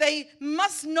 They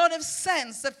must not have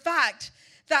sensed the fact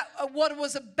that what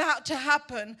was about to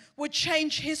happen would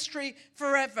change history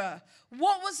forever.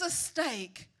 What was at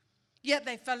stake? Yet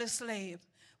they fell asleep.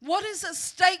 What is at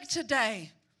stake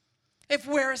today if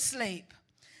we're asleep?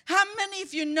 How many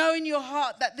of you know in your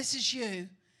heart that this is you?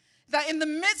 That in the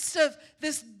midst of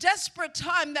this desperate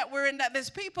time that we're in, that there's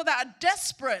people that are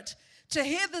desperate to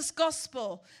hear this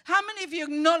gospel. How many of you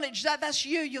acknowledge that that's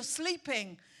you? You're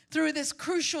sleeping through this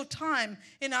crucial time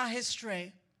in our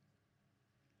history.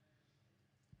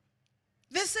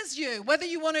 This is you, whether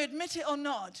you want to admit it or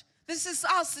not. This is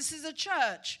us. This is a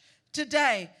church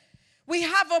today. We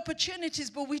have opportunities,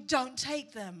 but we don't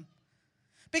take them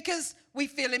because we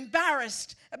feel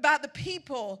embarrassed about the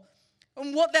people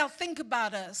and what they'll think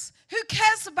about us. Who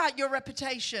cares about your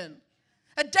reputation?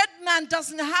 A dead man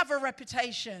doesn't have a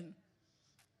reputation.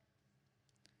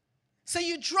 So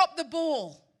you drop the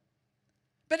ball.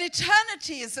 But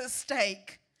eternity is at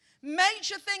stake.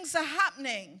 Major things are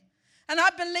happening. And I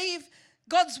believe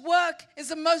God's work is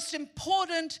the most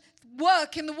important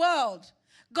work in the world.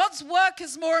 God's work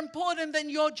is more important than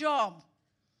your job.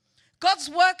 God's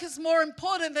work is more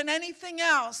important than anything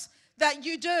else that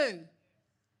you do.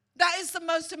 That is the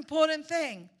most important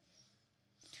thing.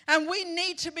 And we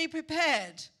need to be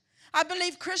prepared. I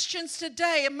believe Christians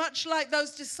today are much like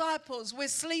those disciples. We're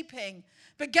sleeping.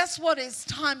 But guess what? It's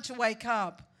time to wake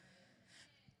up.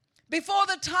 Before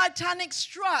the Titanic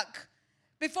struck,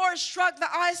 before it struck the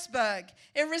iceberg,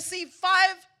 it received 5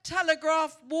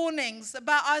 telegraph warnings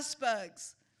about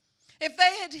icebergs. If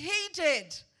they had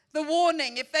heeded the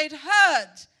warning, if they'd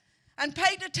heard and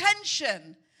paid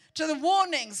attention to the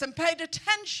warnings and paid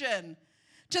attention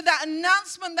to that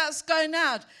announcement that's going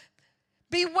out,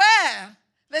 beware,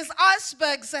 there's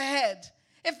icebergs ahead.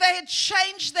 If they had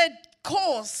changed their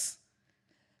course,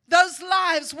 those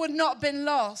lives would not have been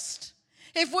lost.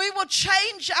 If we will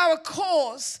change our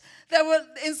course,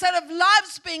 instead of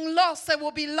lives being lost, there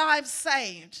will be lives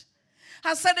saved.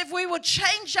 I said if we will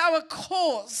change our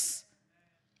course,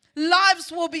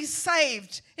 lives will be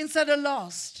saved instead of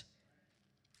lost.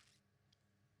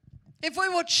 If we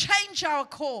will change our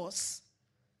course.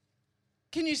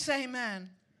 Can you say amen?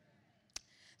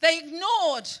 They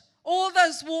ignored all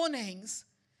those warnings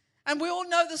And we all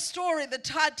know the story. The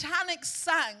Titanic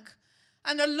sank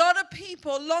and a lot of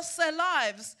people lost their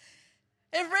lives.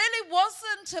 It really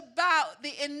wasn't about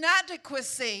the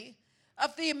inadequacy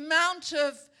of the amount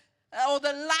of, or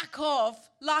the lack of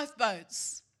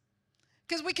lifeboats.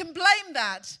 Because we can blame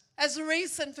that as a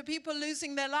reason for people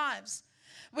losing their lives.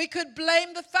 We could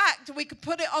blame the fact, we could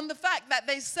put it on the fact that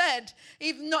they said,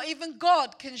 not even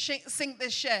God can sink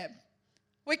this ship.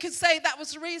 We could say that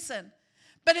was the reason.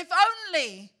 But if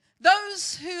only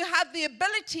those who had the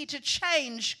ability to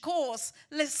change course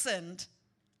listened.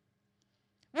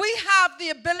 We have the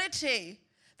ability,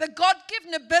 the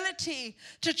God-given ability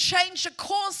to change the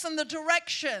course and the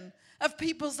direction of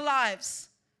people's lives.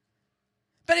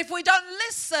 But if we don't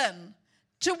listen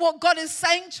to what God is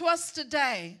saying to us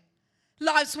today,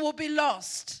 lives will be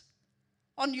lost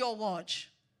on your watch.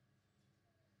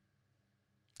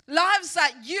 Lives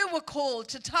that you were called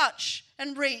to touch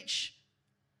and reach.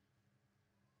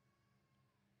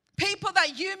 People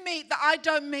that you meet that I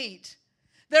don't meet.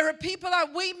 There are people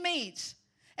that we meet.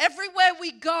 Everywhere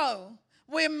we go,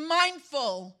 we're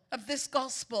mindful of this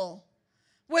gospel.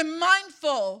 We're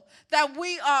mindful that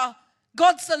we are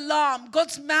God's alarm,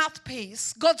 God's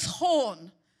mouthpiece, God's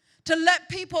horn to let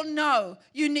people know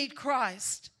you need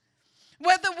Christ.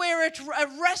 Whether we're at a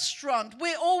restaurant,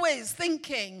 we're always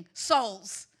thinking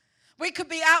souls. We could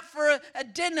be out for a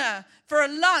dinner, for a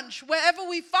lunch, wherever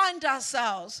we find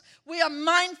ourselves. We are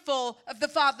mindful of the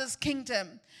Father's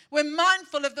kingdom. We're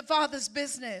mindful of the Father's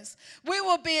business. We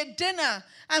will be at dinner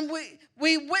and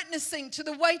we're witnessing to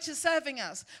the waiter serving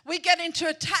us. We get into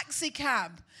a taxi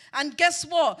cab and guess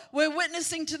what? We're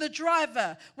witnessing to the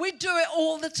driver. We do it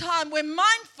all the time. We're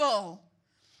mindful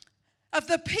of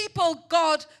the people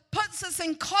God puts us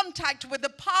in contact with, the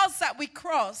paths that we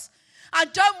cross. I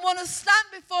don't want to stand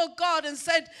before God and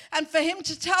for him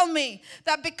to tell me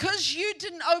that because you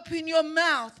didn't open your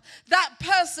mouth, that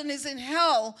person is in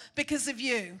hell because of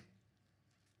you.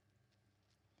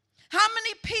 How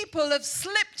many people have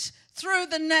slipped through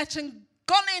the net and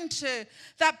gone into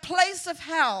that place of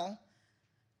hell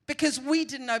because we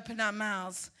didn't open our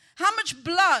mouths? How much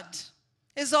blood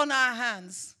is on our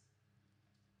hands?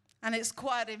 And it's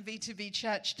quiet in V2V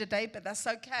Church today, but that's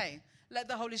okay. Let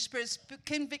the Holy Spirit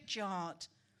convict your heart.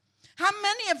 How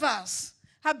many of us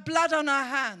have blood on our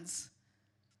hands?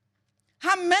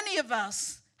 How many of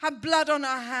us have blood on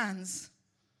our hands?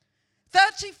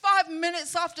 35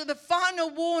 minutes after the final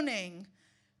warning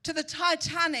to the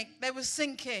Titanic, they were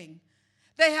sinking.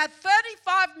 They had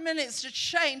 35 minutes to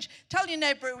change. Tell your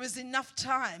neighbor it was enough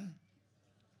time.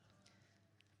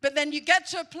 But then you get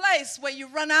to a place where you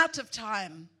run out of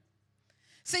time.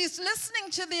 So he's listening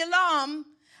to the alarm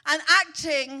and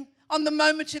acting on the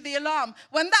moment of the alarm.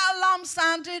 When that alarm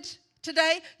sounded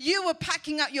today, you were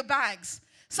packing up your bags.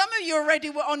 Some of you already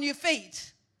were on your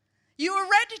feet. You were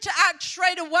ready to act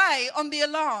straight away on the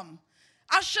alarm.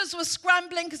 Ushers were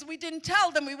scrambling because we didn't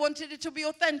tell them we wanted it to be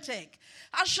authentic.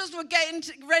 Ushers were getting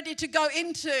ready to go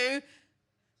into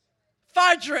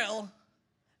fire drill.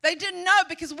 They didn't know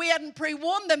because we hadn't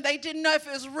pre-warned them. They didn't know if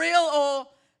it was real or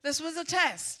this was a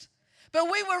test. But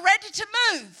we were ready to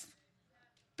move.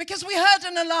 Because we heard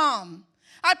an alarm.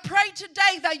 I pray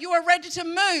today that you are ready to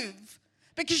move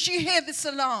because you hear this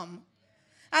alarm.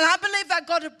 And I believe that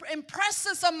God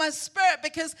impresses on my spirit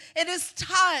because it is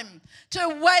time to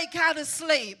awake out of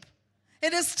sleep.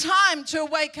 It is time to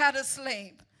awake out of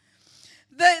sleep.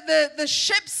 The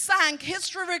ship sank.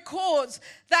 History records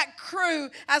that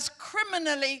crew as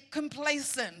criminally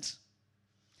complacent.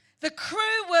 The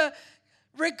crew were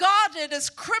regarded as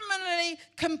criminally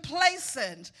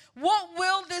complacent. What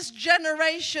will this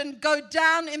generation go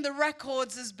down in the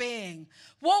records as being?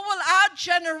 What will our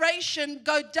generation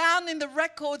go down in the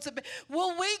records of?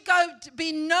 Will we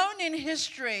be known in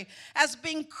history as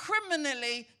being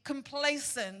criminally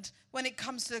complacent when it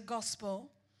comes to the gospel?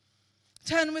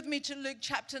 Turn with me to Luke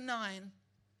chapter 9.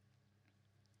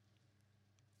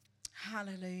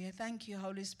 Hallelujah. Thank you,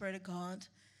 Holy Spirit of God.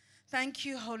 Thank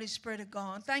you, Holy Spirit of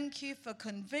God. Thank you for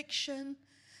conviction.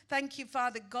 Thank you,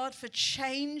 Father God, for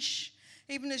change.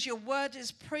 Even as your word is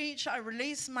preached, I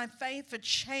release my faith for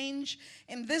change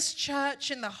in this church,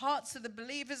 in the hearts of the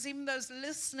believers, even those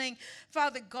listening.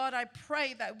 Father God, I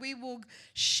pray that we will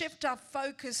shift our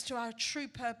focus to our true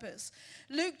purpose.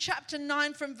 Luke chapter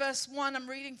 9 from verse 1, I'm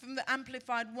reading from the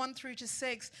Amplified 1 through to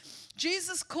 6.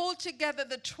 Jesus called together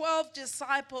the 12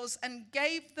 disciples and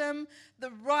gave them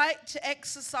the right to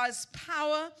exercise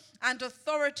power and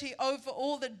authority over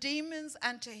all the demons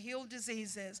and to heal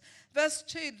diseases. Verse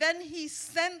 2, then he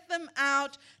sent them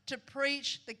out to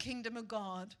preach the kingdom of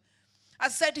God. I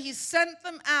said he sent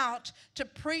them out to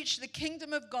preach the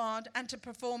kingdom of God and to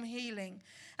perform healing.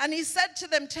 And he said to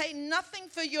them, take nothing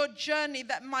for your journey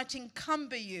that might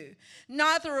encumber you,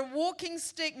 neither a walking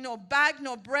stick, nor bag,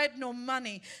 nor bread, nor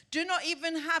money. Do not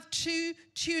even have 2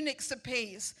 tunics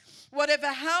apiece. Whatever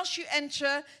house you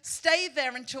enter, stay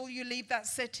there until you leave that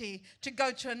city to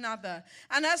go to another.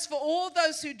 And as for all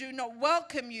those who do not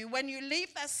welcome you, when you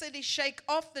leave that city, shake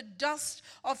off the dust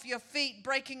off your feet,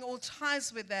 breaking all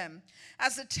ties with them,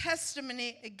 as a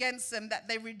testimony against them that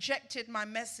they rejected my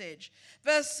message.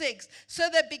 Verse 6, so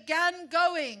they began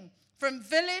going from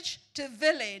village to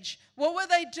village. What were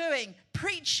they doing?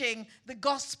 Preaching the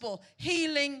gospel,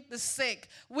 healing the sick.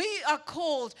 We are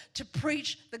called to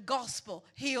preach the gospel,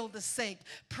 heal the sick.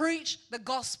 Preach the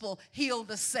gospel, heal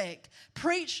the sick.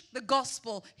 Preach the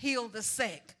gospel, heal the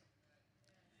sick.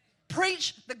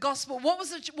 Preach the gospel.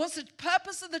 What's the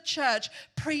purpose of the church?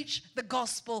 Preach the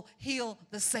gospel, heal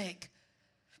the sick.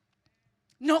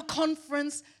 Not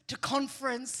conference to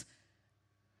conference.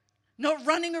 Not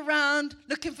running around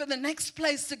looking for the next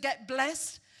place to get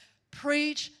blessed.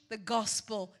 Preach the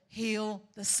gospel, heal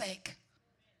the sick.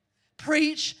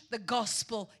 Preach the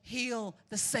gospel, heal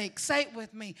the sick. Say it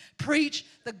with me. Preach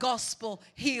the gospel,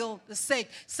 heal the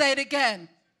sick. Say it again.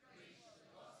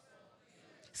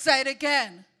 Say it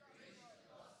again.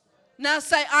 Now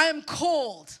say, I am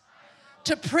called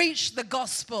to preach the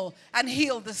gospel and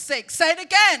heal the sick. Say it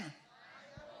again.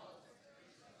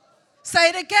 Say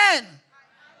it again.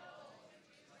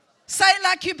 Say it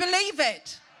like you believe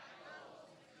it.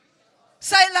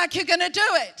 Say it like you're going to do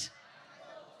it.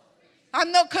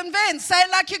 I'm not convinced. Say it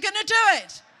like you're going to do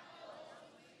it.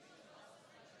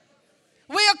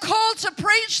 We are called to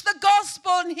preach the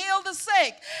gospel and heal the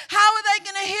sick. How are they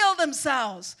going to heal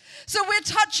themselves? So we're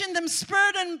touching them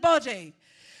spirit and body.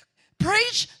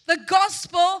 Preach the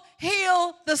gospel,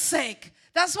 heal the sick.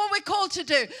 That's what we're called to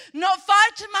do. Not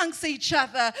fight amongst each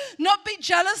other. Not be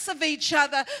jealous of each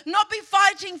other. Not be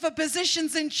fighting for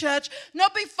positions in church.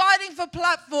 Not be fighting for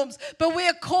platforms. But we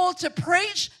are called to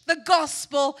preach the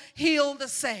gospel, heal the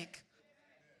sick.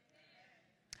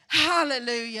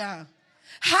 Hallelujah.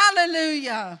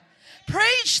 Hallelujah.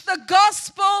 Preach the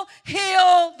gospel,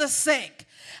 heal the sick.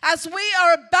 As we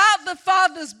are about the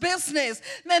Father's business,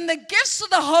 then the gifts of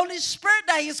the Holy Spirit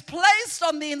that He's placed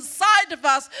on the inside of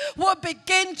us will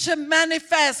begin to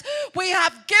manifest. We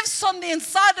have gifts on the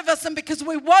inside of us, and because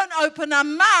we won't open our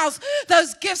mouths,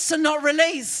 those gifts are not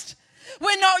released.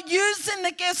 We're not using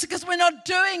the gifts because we're not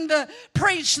doing the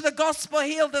preach the gospel,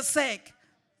 heal the sick.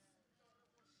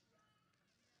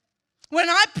 When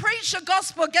I preach the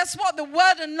gospel, guess what? The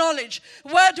word of knowledge,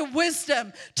 word of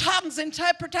wisdom, tongues,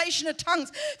 interpretation of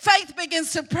tongues, faith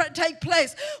begins to take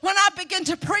place. When I begin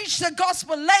to preach the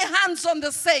gospel, lay hands on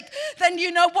the sick, then you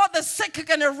know what? The sick are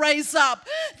going to raise up.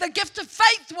 The gift of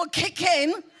faith will kick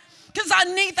in. Because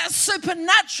I need that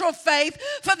supernatural faith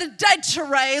for the dead to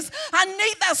raise. I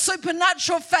need that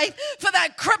supernatural faith for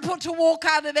that cripple to walk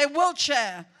out of their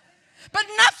wheelchair. But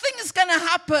nothing is going to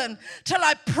happen till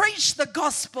I preach the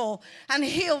gospel and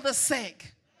heal the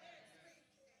sick.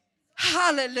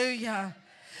 Hallelujah.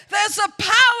 There's a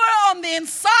power on the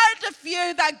inside of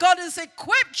you that God has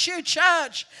equipped you,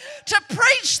 church, to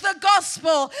preach the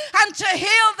gospel and to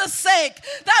heal the sick.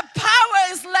 That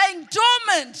power is laying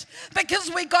dormant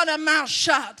because we got our mouth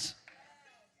shut.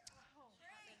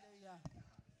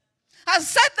 I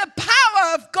said the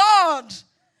power of God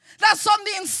that's on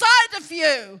the inside of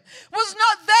you was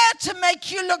not there to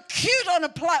make you look cute on a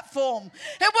platform.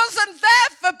 It wasn't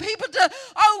there for people to,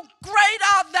 oh, great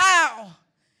art thou.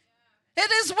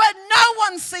 It is when no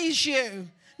one sees you.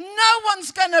 No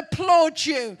one's going to applaud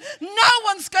you. No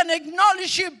one's going to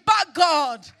acknowledge you but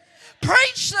God.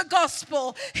 Preach the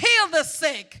gospel, heal the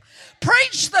sick.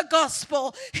 Preach the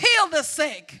gospel, heal the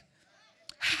sick.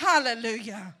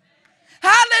 Hallelujah.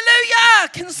 Hallelujah.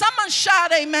 Can someone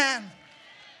shout amen?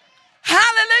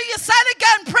 Hallelujah. Say it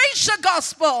again. Preach the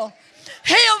gospel.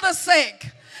 Heal the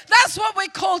sick. That's what we're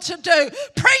called to do.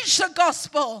 Preach the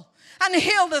gospel and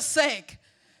heal the sick.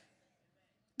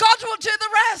 God will do the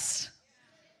rest.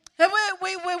 And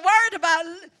we're worried about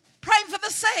praying for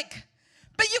the sick.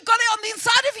 But you've got it on the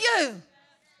inside of you.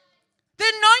 The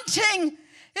anointing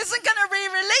isn't going to be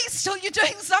released till you're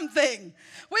doing something.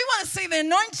 We want to see the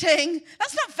anointing.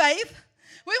 That's not faith.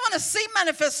 We want to see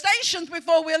manifestations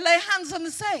before we lay hands on the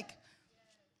sick.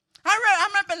 I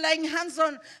remember laying hands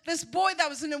on this boy that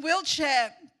was in a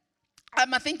wheelchair.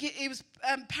 I think he was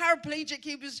paraplegic.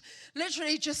 He was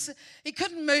literally he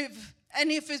couldn't move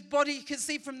any of his body. You could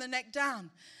see from the neck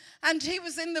down. And he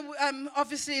was in the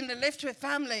obviously in the lift with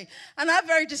family. And I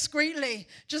very discreetly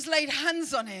just laid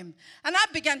hands on him. And I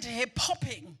began to hear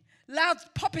popping. loud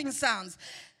popping sounds.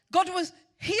 God was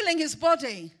healing his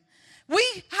body.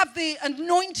 We have the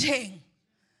anointing.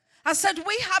 I said,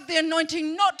 we have the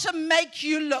anointing not to make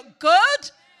you look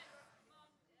good.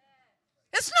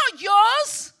 It's not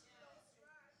yours.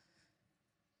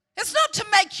 It's not to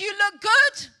make you look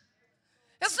good.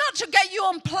 It's not to get you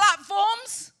on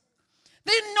platforms.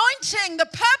 The anointing, the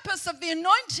purpose of the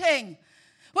anointing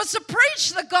was to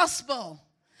preach the gospel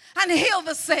and heal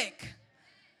the sick.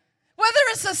 Whether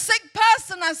it's a sick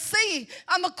person I see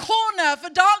on the corner of a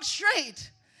dark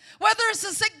street, whether it's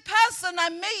a sick person I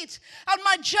meet on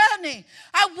my journey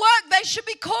at work, they should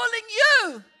be calling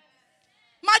you.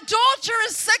 My daughter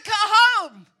is sick at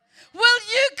home. Will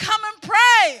you come and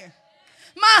pray?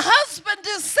 My husband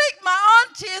is sick. My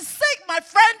auntie is sick. My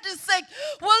friend is sick.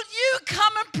 Will you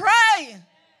come and pray?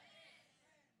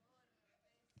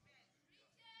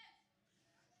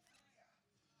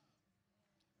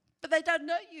 But they don't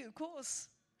know you, of course.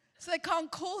 So they can't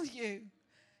call you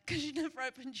because you never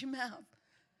opened your mouth.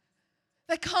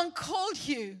 They can't call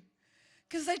you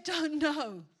because they don't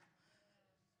know.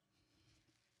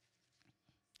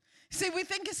 See, we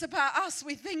think it's about us.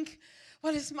 We think,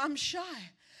 well, I'm shy.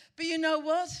 But you know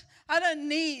what? I don't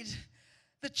need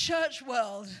the church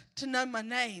world to know my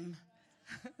name.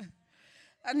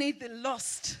 I need the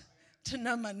lost to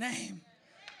know my name.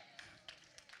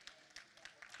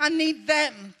 I need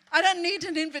them. I don't need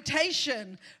an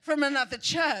invitation from another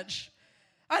church.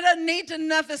 I don't need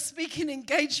another speaking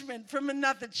engagement from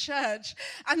another church.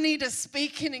 I need a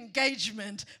speaking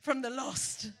engagement from the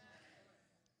lost.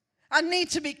 I need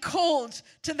to be called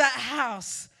to that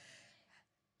house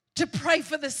to pray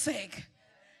for the sick.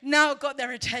 Now I've got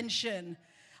their attention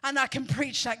and I can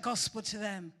preach that gospel to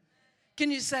them.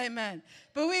 Can you say amen?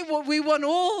 But we want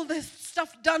all this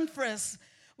stuff done for us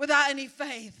without any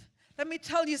faith. Let me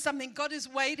tell you something. God is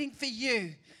waiting for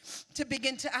you to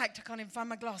begin to act. I can't even find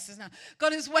my glasses now.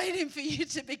 God is waiting for you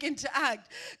to begin to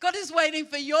act. God is waiting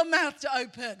for your mouth to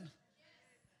open.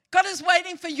 God is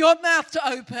waiting for your mouth to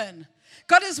open.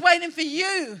 God is waiting for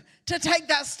you to take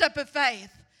that step of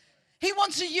faith. He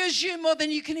wants to use you more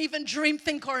than you can even dream,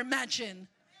 think, or imagine.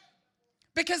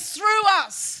 Because through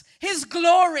us, his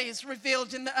glory is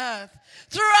revealed in the earth.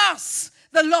 Through us,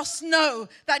 the lost know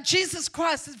that Jesus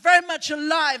Christ is very much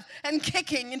alive and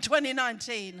kicking in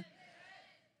 2019.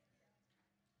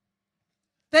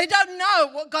 They don't know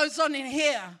what goes on in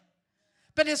here.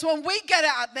 But it's when we get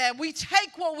out there, we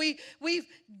take what we've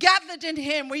gathered in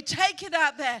him, we take it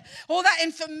out there. All that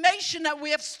information that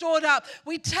we have stored up,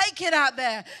 we take it out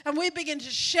there and we begin to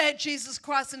share Jesus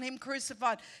Christ and him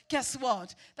crucified. Guess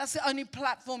what? That's the only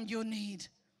platform you'll need.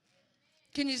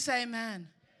 Can you say amen?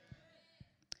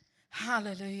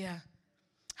 Hallelujah.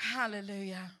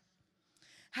 Hallelujah.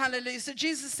 Hallelujah. So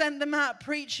Jesus sent them out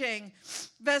preaching.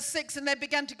 Verse 6, and they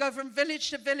began to go from village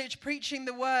to village preaching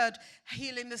the word,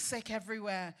 healing the sick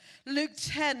everywhere. Luke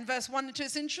 10, verse 1 and 2.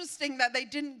 It's interesting that they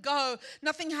didn't go.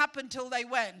 Nothing happened till they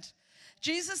went.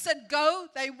 Jesus said go,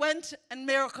 they went, and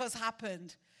miracles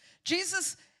happened.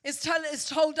 Jesus is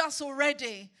told us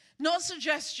already, not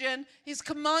suggestion, he's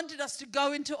commanded us to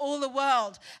go into all the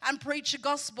world and preach the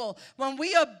gospel. When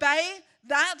we obey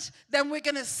that, then we're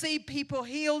going to see people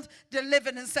healed,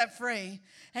 delivered, and set free.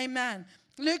 Amen.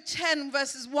 Luke 10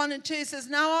 verses 1 and 2 says,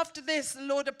 now after this, the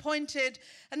Lord appointed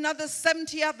another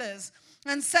 70 others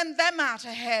and sent them out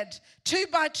ahead, 2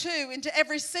 by 2, into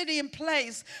every city and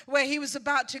place where he was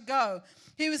about to go.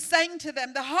 He was saying to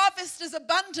them, the harvest is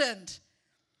abundant,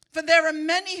 for there are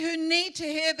many who need to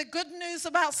hear the good news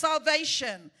about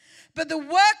salvation. But the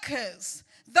workers,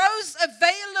 those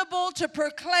available to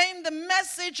proclaim the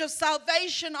message of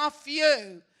salvation, are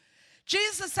few.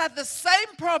 Jesus had the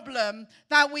same problem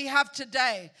that we have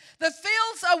today. The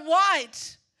fields are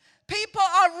white. People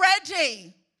are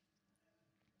ready.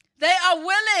 They are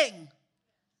willing.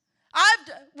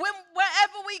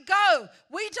 Wherever we go,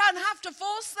 we don't have to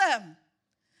force them.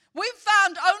 We've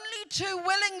found only too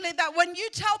willingly that when you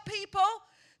tell people,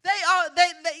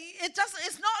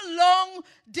 it's not a long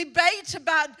debate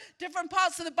about different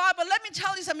parts of the Bible. Let me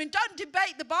tell you something. Don't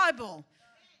debate the Bible.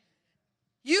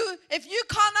 If you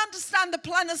can't understand the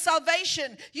plan of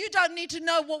salvation, you don't need to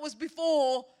know what was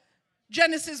before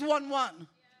Genesis 1:1.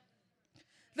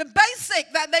 The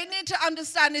basic that they need to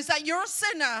understand is that you're a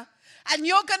sinner and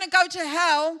you're going to go to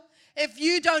hell if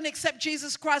you don't accept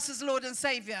Jesus Christ as Lord and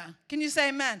Savior. Can you say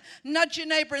amen? Nudge your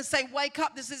neighbor and say, wake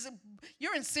up.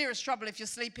 You're in serious trouble if you're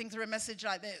sleeping through a message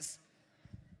like this.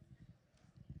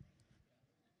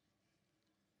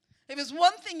 If it's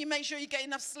one thing, you make sure you get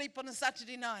enough sleep on a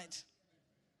Saturday night.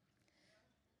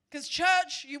 Because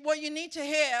church, what you need to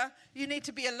hear, you need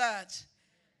to be alert.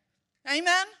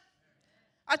 Amen?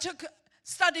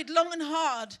 Studied long and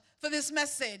hard for this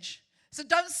message. So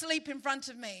don't sleep in front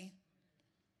of me.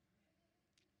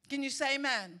 Can you say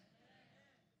amen?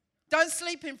 Don't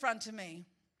sleep in front of me.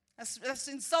 That's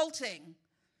insulting.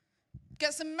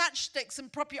 Get some matchsticks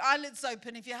and prop your eyelids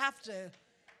open if you have to.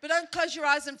 But don't close your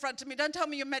eyes in front of me. Don't tell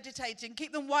me you're meditating.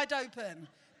 Keep them wide open.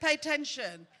 Pay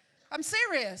attention. I'm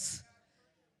serious.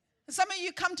 And some of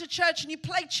you come to church and you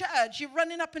play church. You're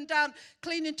running up and down,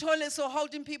 cleaning toilets or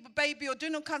holding people's baby or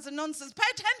doing all kinds of nonsense. Pay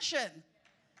attention.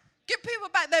 Give people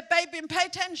back their baby and pay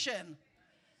attention.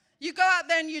 You go out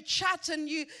there and you chat and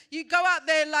you go out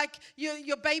there like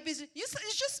your baby's...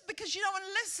 It's just because you don't want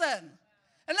to listen.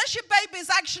 Unless your baby is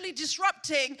actually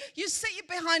disrupting, you sit your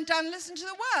behind down and listen to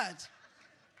the word.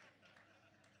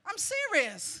 I'm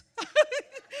serious.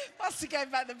 Pastor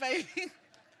gave back the baby.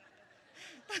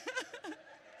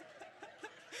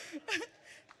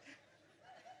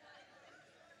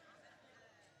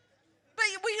 But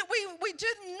we do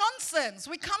nonsense.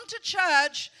 We come to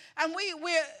church and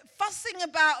we're fussing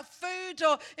about food,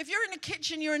 or if you're in the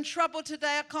kitchen, you're in trouble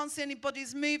today. I can't see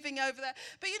anybody's moving over there.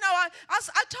 But you know,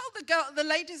 I told the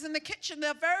ladies in the kitchen,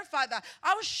 they'll verify that.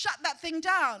 I will shut that thing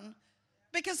down.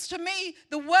 Because to me,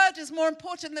 the word is more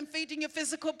important than feeding your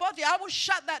physical body. I will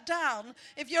shut that down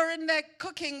if you're in there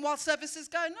cooking while service is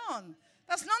going on.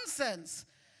 That's nonsense.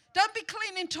 Don't be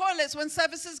cleaning toilets when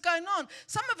service is going on.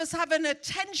 Some of us have an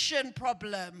attention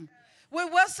problem. We're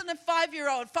worse than a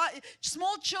 5-year-old.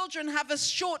 Small children have a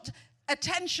short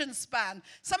attention span.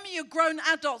 Some of you are grown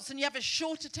adults and you have a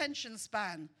short attention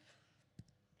span.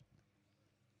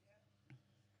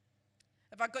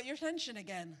 Have I got your attention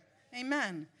again?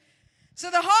 Amen. So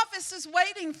the harvest is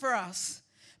waiting for us.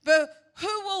 But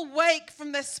who will wake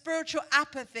from their spiritual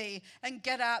apathy and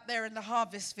get out there in the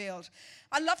harvest field?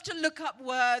 I love to look up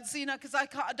words, because I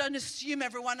don't assume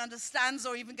everyone understands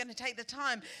or even going to take the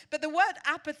time. But the word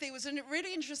apathy was a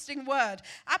really interesting word.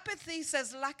 Apathy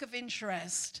says lack of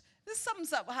interest. This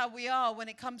sums up how we are when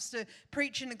it comes to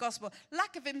preaching the gospel.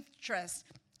 Lack of interest,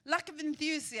 lack of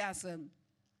enthusiasm,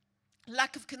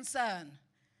 lack of concern.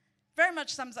 Very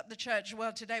much sums up the church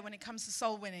world today when it comes to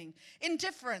soul winning.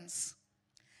 Indifference.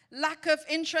 Lack of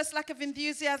interest, lack of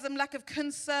enthusiasm, lack of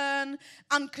concern,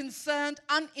 unconcerned,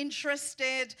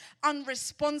 uninterested,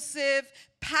 unresponsive,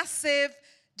 passive,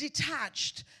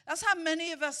 detached. That's how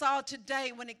many of us are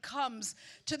today when it comes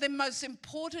to the most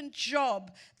important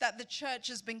job that the church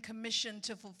has been commissioned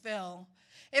to fulfill.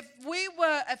 If we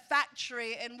were a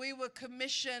factory and we were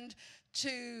commissioned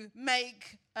to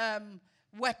make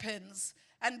weapons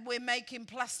and we're making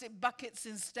plastic buckets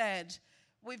instead,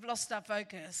 we've lost our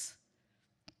focus.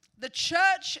 The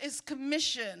church is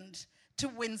commissioned to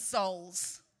win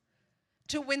souls.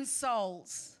 To win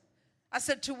souls. I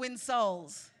said to win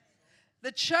souls.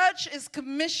 The church is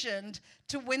commissioned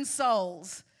to win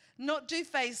souls. Not do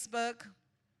Facebook.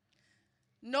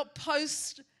 Not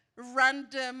post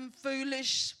random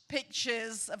foolish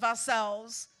pictures of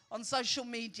ourselves on social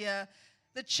media.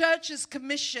 The church is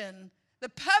commissioned. The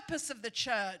purpose of the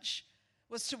church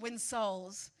was to win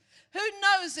souls. Who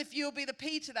knows if you'll be the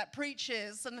Peter that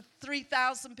preaches and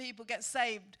 3,000 people get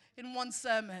saved in one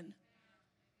sermon?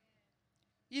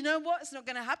 You know what? It's not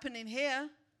going to happen in here.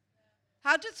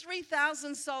 How do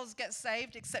 3,000 souls get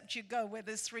saved except you go where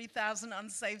there's 3,000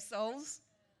 unsaved souls?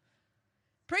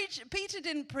 Peter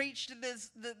didn't preach to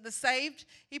the saved.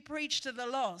 He preached to the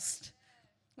lost.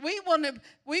 We want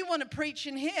to preach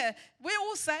in here. We're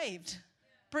all saved,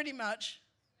 pretty much.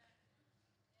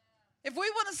 If we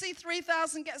want to see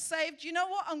 3,000 get saved, you know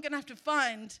what? I'm going to have to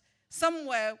find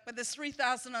somewhere where there's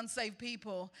 3,000 unsaved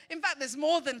people. In fact, there's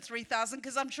more than 3,000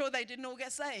 because I'm sure they didn't all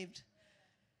get saved.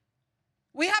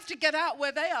 We have to get out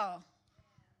where they are.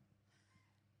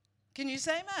 Can you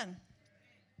say amen?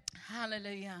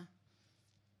 Hallelujah.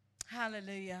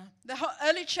 Hallelujah. The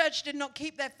early church did not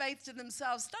keep their faith to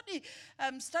themselves.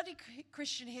 Study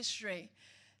Christian history.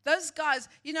 Those guys,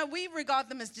 we regard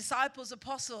them as disciples,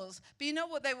 apostles. But you know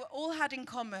what they all had in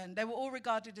common? They were all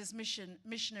regarded as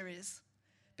missionaries.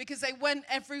 Because they went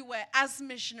everywhere as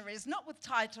missionaries, not with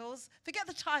titles. Forget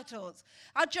the titles.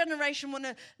 Our generation want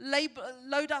to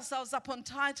load ourselves up on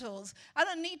titles. I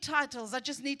don't need titles. I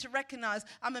just need to recognize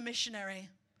I'm a missionary.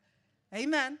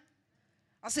 Amen.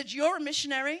 I said, you're a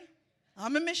missionary.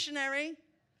 I'm a missionary.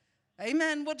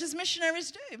 Amen. What does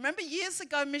missionaries do? Remember years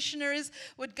ago, missionaries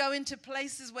would go into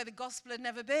places where the gospel had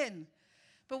never been.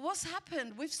 But what's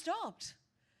happened? We've stopped.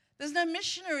 There's no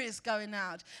missionaries going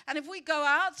out. And if we go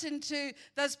out into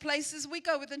those places, we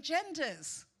go with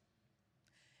agendas.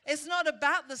 It's not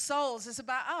about the souls, it's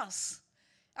about us.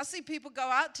 I see people go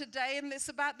out today and it's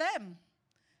about them.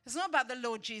 It's not about the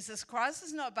Lord Jesus Christ.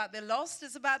 It's not about the lost.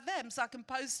 It's about them. So I can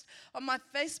post on my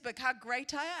Facebook how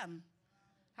great I am.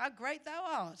 How great thou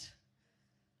art.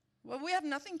 Well, we have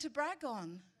nothing to brag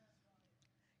on.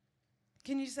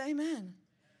 Can you say amen?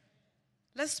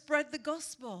 Let's spread the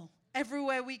gospel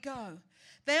everywhere we go.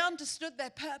 They understood their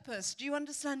purpose. Do you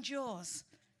understand yours?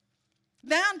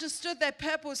 They understood their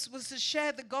purpose was to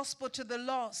share the gospel to the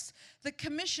lost. The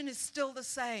commission is still the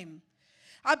same.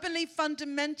 I believe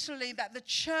fundamentally that the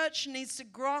church needs to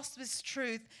grasp this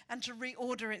truth and to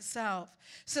reorder itself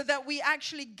so that we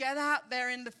actually get out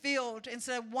there in the field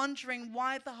instead of wondering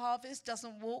why the harvest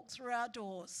doesn't walk through our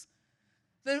doors.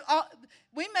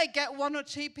 We may get one or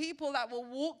two people that will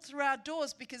walk through our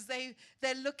doors because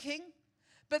they're looking,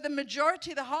 but the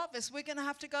majority of the harvest, we're going to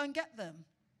have to go and get them.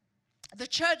 The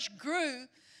church grew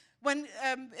when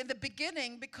in the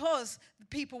beginning because the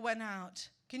people went out.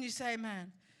 Can you say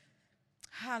amen?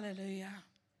 Hallelujah.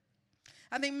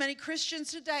 I think many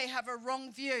Christians today have a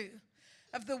wrong view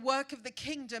of the work of the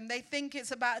kingdom. They think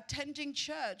it's about attending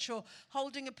church or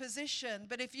holding a position.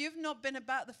 But if you've not been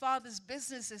about the Father's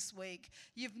business this week,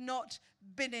 you've not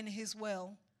been in his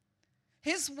will.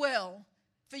 His will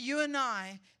for you and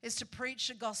I is to preach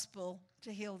the gospel,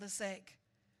 to heal the sick.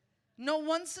 Not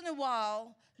once in a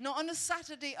while, not on a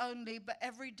Saturday only, but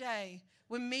every day.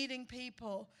 We're meeting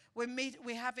people.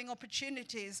 We're having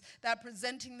opportunities that are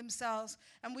presenting themselves.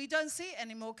 And we don't see it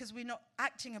anymore because we're not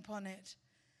acting upon it.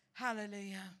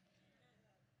 Hallelujah.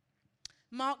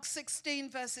 Mark 16,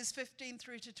 verses 15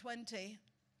 through to 20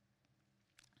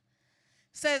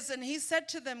 says, and he said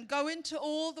to them, go into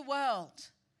all the world.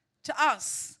 To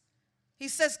us, he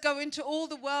says, go into all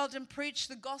the world and preach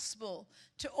the gospel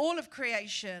to all of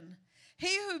creation.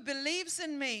 He who believes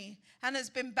in me and has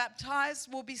been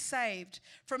baptized will be saved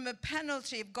from the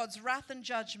penalty of God's wrath and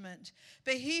judgment.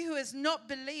 But he who has not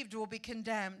believed will be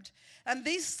condemned. And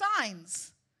these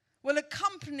signs will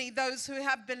accompany those who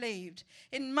have believed.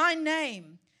 In my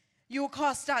name, you will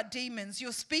cast out demons.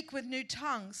 You'll speak with new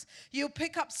tongues. You'll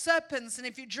pick up serpents, and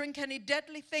if you drink any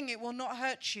deadly thing, it will not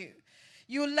hurt you.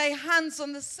 You'll lay hands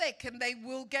on the sick, and they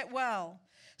will get well.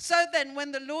 So then,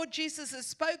 when the Lord Jesus had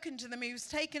spoken to them, he was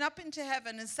taken up into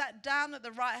heaven and sat down at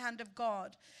the right hand of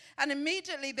God. And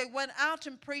immediately they went out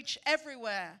and preached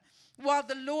everywhere, while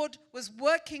the Lord was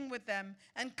working with them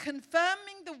and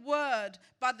confirming the word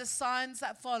by the signs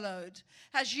that followed.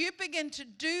 As you begin to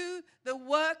do the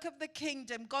work of the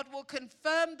kingdom, God will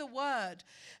confirm the word.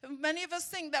 Many of us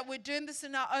think that we're doing this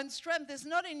in our own strength. It's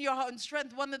not in your own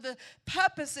strength. One of the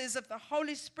purposes of the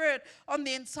Holy Spirit on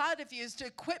the inside of you is to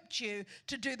equip you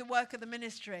to do the work of the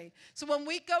ministry. So when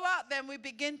we go out there and we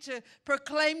begin to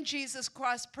proclaim Jesus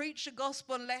Christ, preach the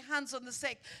gospel and lay hands on the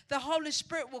sick, the Holy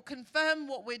Spirit will confirm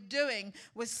what we're doing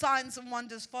with signs and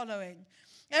wonders following.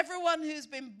 Everyone who's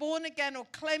been born again or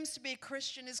claims to be a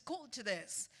Christian is called to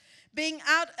this. Being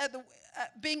out at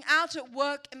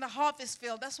work in the harvest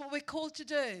field, that's what we're called to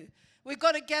do. We've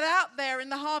got to get out there in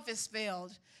the harvest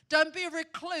field. Don't be a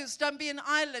recluse. Don't be an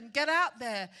island. Get out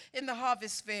there in the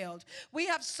harvest field. We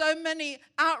have so many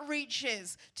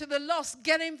outreaches to the lost.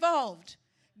 Get involved.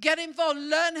 Get involved.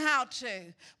 Learn how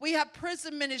to. We have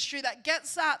prison ministry that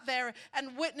gets out there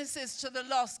and witnesses to the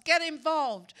lost. Get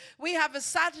involved. We have a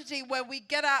Saturday where we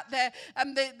get out there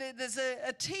and there's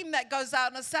a team that goes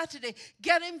out on a Saturday.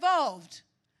 Get involved.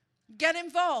 Get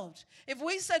involved. If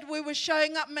we said we were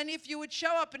showing up, many of you would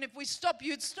show up, and if we stop,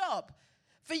 you'd stop.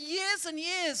 For years and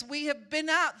years, we have been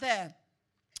out there.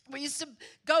 We used to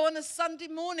go on a Sunday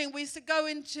morning. We used to go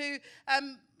into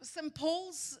St.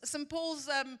 Paul's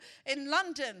in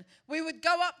London. We would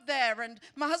go up there, and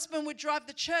my husband would drive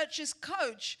the church's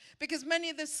coach because many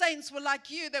of the saints were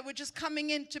like you. They were just coming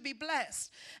in to be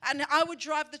blessed. And I would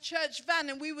drive the church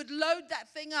van, and we would load that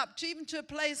thing up to even to a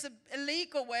place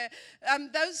illegal where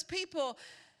those people,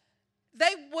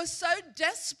 they were so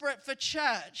desperate for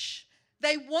church.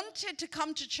 They wanted to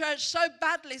come to church so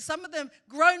badly. Some of them,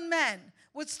 grown men,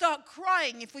 would start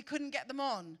crying if we couldn't get them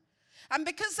on. And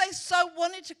because they so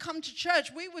wanted to come to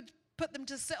church, we would put them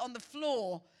to sit on the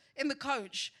floor in the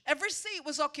coach. Every seat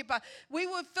was occupied. We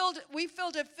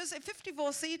filled a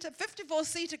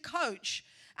 54-seater coach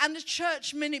and a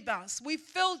church minibus. We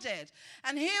filled it.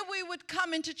 And here we would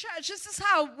come into church. This is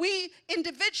how we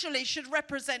individually should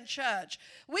represent church.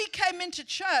 We came into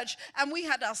church and we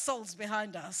had our souls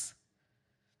behind us.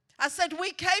 I said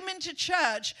we came into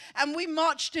church and we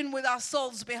marched in with our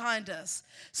souls behind us.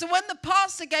 So when the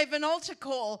pastor gave an altar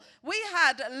call, we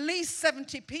had at least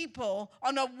 70 people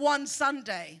on one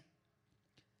Sunday.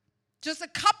 Just a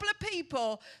couple of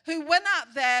people who went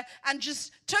out there and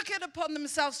just took it upon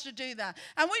themselves to do that.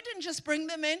 And we didn't just bring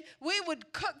them in. We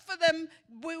would cook for them.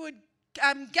 We would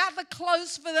gather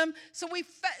clothes for them. So we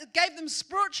gave them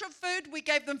spiritual food, we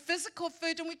gave them physical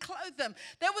food, and we clothed them.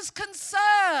 There was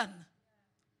concern.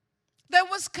 There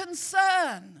was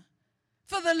concern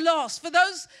for the lost, for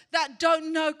those that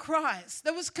don't know Christ.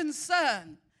 There was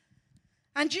concern.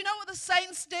 And do you know what the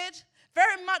saints did?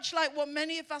 Very much like what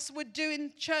many of us would do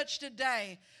in church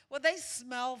today. Well, they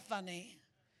smell funny.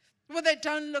 Well, they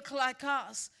don't look like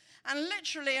us. And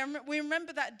literally, we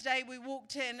remember that day we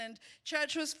walked in and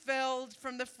church was filled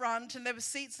from the front and there were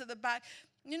seats at the back.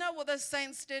 You know what those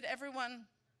saints did? Everyone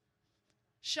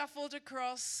shuffled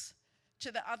across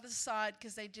to the other side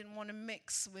because they didn't want to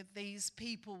mix with these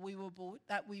people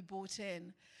that we brought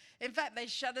in. In fact, they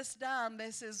shut us down.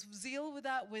 This says, zeal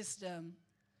without wisdom.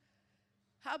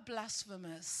 How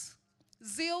blasphemous.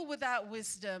 Zeal without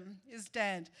wisdom is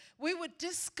dead. We were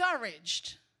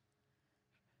discouraged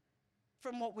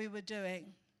from what we were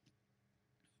doing.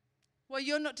 Well,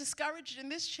 you're not discouraged in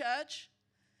this church.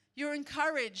 You're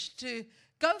encouraged to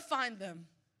go find them.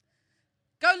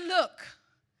 Go look.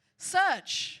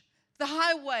 Search the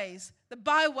highways, the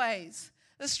byways,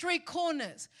 the street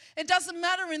corners. It doesn't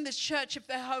matter in this church if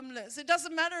they're homeless. It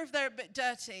doesn't matter if they're a bit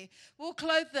dirty. We'll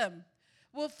clothe them.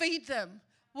 We'll feed them.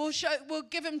 We'll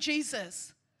give them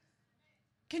Jesus.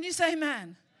 Can you say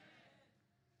amen?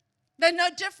 They're no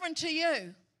different to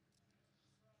you.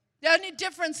 The only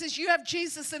difference is you have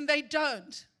Jesus and they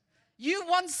don't. You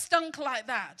once stunk like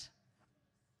that.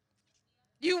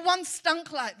 You once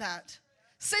stunk like that.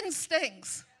 Sin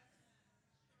stinks.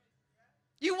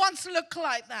 You once looked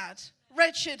like that.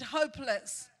 Wretched,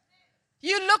 hopeless.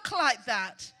 You look like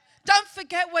that. Don't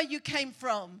forget where you came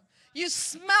from. You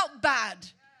smelt bad.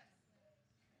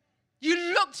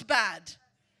 You looked bad.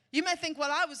 You may think,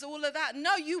 well, I was all of that.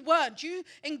 No, you weren't.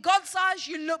 In God's eyes,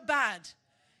 you look bad.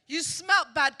 You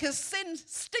smelt bad because sin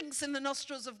stinks in the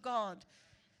nostrils of God.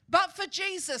 But for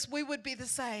Jesus, we would be the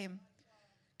same.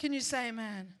 Can you say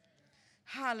amen?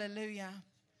 Hallelujah.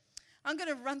 I'm going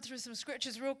to run through some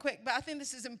scriptures real quick, but I think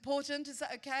this is important. Is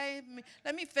that okay?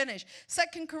 Let me finish.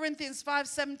 2 Corinthians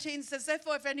 5:17 says,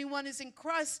 therefore, if anyone is in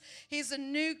Christ, he is a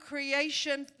new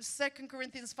creation. 2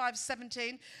 Corinthians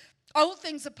 5:17. Old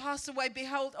things are passed away.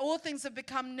 Behold, all things have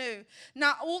become new.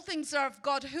 Now, all things are of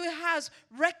God, who has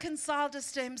reconciled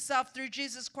us to himself through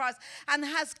Jesus Christ and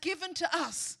has given to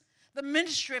us the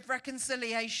ministry of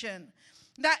reconciliation.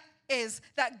 That is,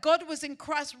 that God was in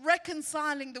Christ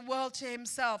reconciling the world to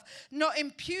himself, not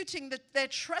imputing their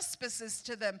trespasses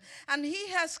to them. And he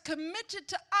has committed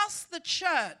to us, the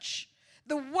church,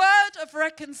 the word of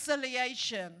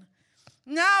reconciliation.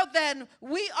 Now then,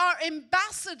 we are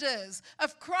ambassadors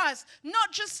of Christ,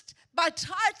 not just by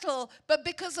title, but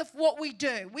because of what we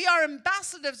do. We are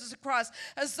ambassadors of Christ,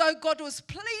 as though God was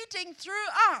pleading through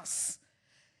us.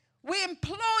 We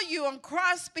implore you on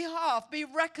Christ's behalf, be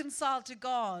reconciled to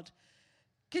God.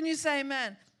 Can you say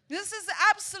amen? This is the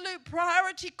absolute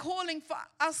priority calling for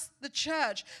us, the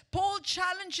church. Paul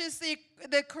challenges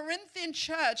the Corinthian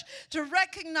church to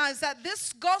recognize that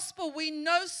this gospel we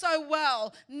know so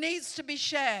well needs to be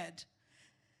shared.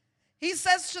 He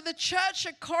says to the church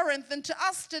at Corinth and to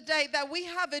us today that we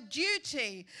have a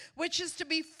duty, which is to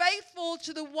be faithful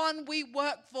to the one we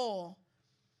work for.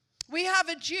 We have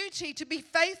a duty to be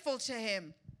faithful to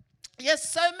him.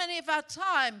 Yes, so many of our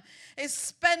time is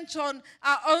spent on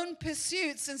our own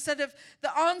pursuits instead of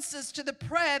the answers to the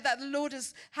prayer that the Lord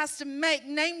has to make,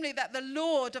 namely that the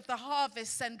Lord of the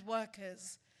harvest send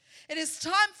workers. It is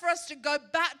time for us to go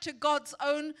back to God's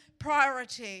own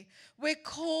priority. We're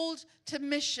called to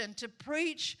mission, to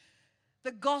preach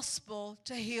the gospel,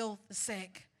 to heal the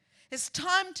sick. It's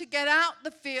time to get out the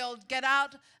field, get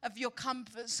out of your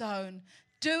comfort zone.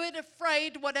 Do it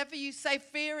afraid. Whatever you say,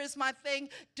 fear is my thing.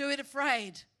 Do it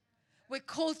afraid. We're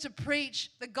called to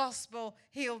preach the gospel,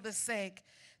 heal the sick.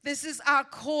 This is our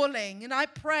calling, and I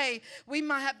pray we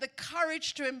might have the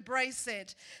courage to embrace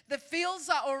it. The fields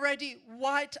are already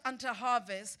white unto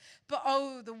harvest, but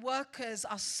oh, the workers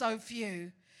are so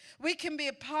few. We can be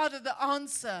a part of the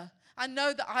answer. I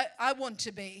know that I want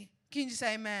to be. Can you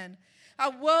say amen?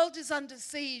 Our world is under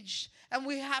siege, and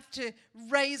we have to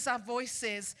raise our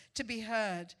voices to be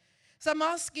heard. So I'm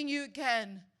asking you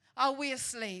again, are we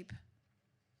asleep?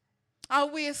 Are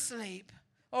we asleep?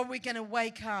 Or are we going to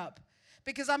wake up?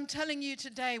 Because I'm telling you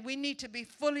today, we need to be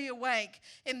fully awake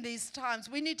in these times.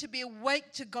 We need to be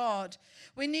awake to God.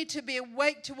 We need to be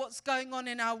awake to what's going on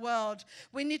in our world.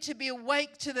 We need to be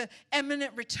awake to the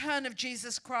imminent return of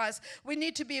Jesus Christ. We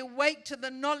need to be awake to the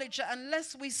knowledge that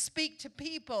unless we speak to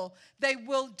people, they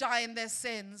will die in their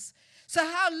sins. So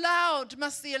how loud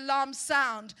must the alarm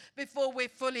sound before we're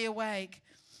fully awake?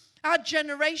 Our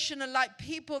generation are like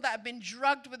people that have been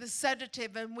drugged with a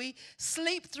sedative, and we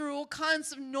sleep through all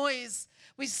kinds of noise.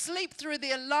 We sleep through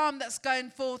the alarm that's going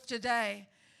forth today.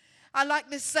 I like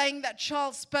this saying that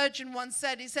Charles Spurgeon once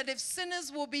said. He said, if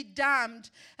sinners will be damned,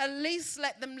 at least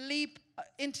let them leap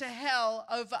into hell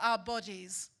over our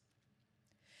bodies.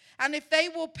 And if they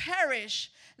will perish,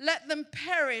 let them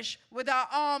perish with our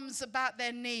arms about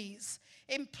their knees,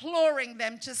 imploring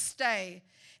them to stay.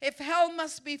 If hell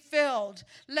must be filled,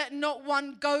 let not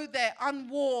one go there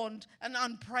unwarned and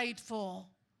unprayed for.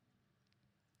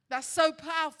 That's so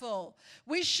powerful.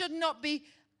 We should not be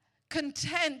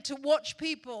content to watch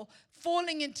people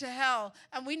falling into hell,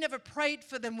 and we never prayed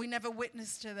for them, we never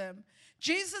witnessed to them.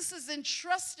 Jesus has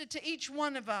entrusted to each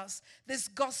one of us this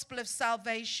gospel of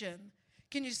salvation.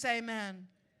 Can you say amen?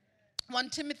 1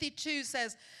 Timothy 2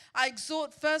 says, I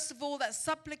exhort first of all that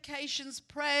supplications,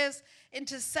 prayers,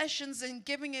 intercessions, and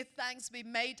giving of thanks be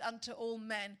made unto all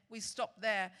men. We stop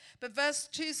there. But verse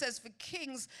 2 says, for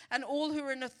kings and all who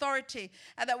are in authority,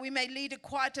 and that we may lead a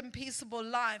quiet and peaceable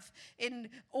life in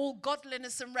all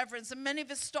godliness and reverence. And many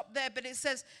of us stop there, but it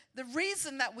says, the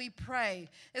reason that we pray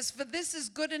is for this is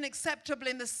good and acceptable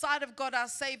in the sight of God our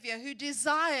Savior, who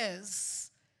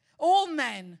desires all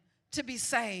men to be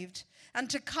saved and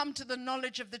to come to the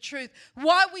knowledge of the truth.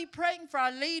 Why are we praying for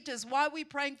our leaders? Why are we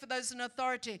praying for those in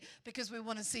authority? Because we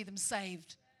want to see them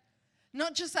saved.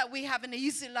 Not just that we have an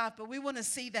easy life, but we want to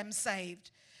see them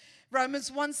saved. Romans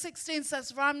 1:16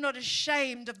 says, for I'm not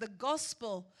ashamed of the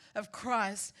gospel of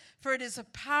Christ, for it is a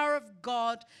power of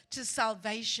God to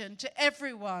salvation, to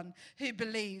everyone who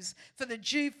believes, for the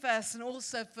Jew first and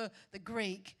also for the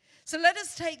Greek. So let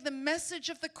us take the message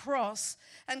of the cross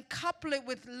and couple it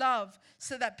with love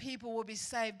so that people will be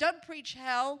saved. Don't preach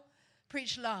hell,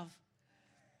 preach love.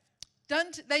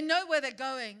 They know where they're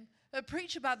going, but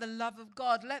preach about the love of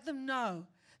God. Let them know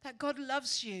that God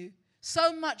loves you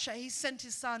so much that he sent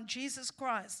his son, Jesus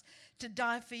Christ, to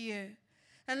die for you.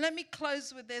 And let me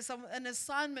close with this, an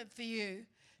assignment for you.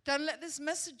 Don't let this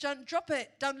message, don't drop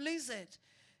it, don't lose it.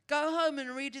 Go home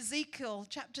and read Ezekiel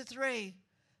chapter 3.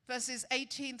 Verses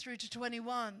 18 through to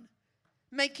 21.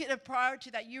 Make it a priority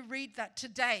that you read that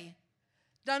today.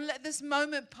 Don't let this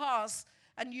moment pass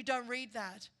and you don't read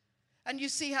that. And you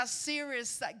see how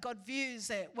serious that God views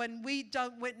it when we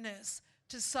don't witness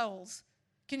to souls.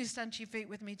 Can you stand to your feet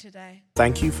with me today?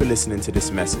 Thank you for listening to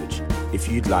this message. If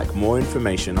you'd like more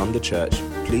information on the church,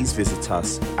 please visit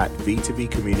us at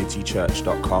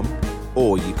v2vcommunitychurch.com,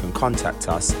 or you can contact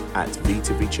us at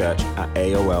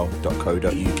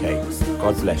v2vchurch@aol.co.uk.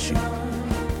 God bless you.